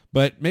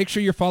 But make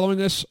sure you're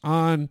following us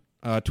on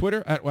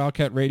Twitter at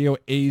Wildcat Radio.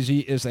 AZ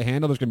is the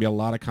handle. There's going to be a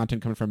lot of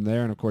content coming from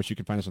there. And, of course, you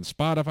can find us on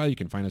Spotify. You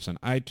can find us on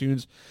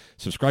iTunes.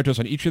 Subscribe to us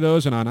on each of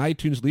those. And on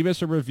iTunes, leave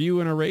us a review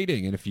and a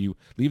rating. And if you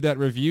leave that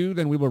review,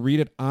 then we will read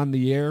it on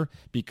the air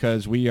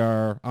because we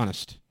are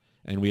honest.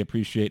 And we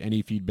appreciate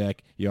any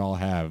feedback you all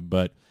have.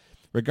 But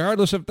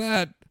regardless of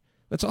that,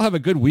 let's all have a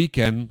good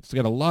weekend. It's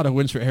got a lot of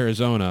wins for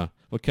Arizona.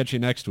 We'll catch you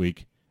next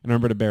week. And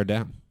remember to bear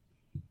down.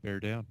 Bear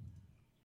down.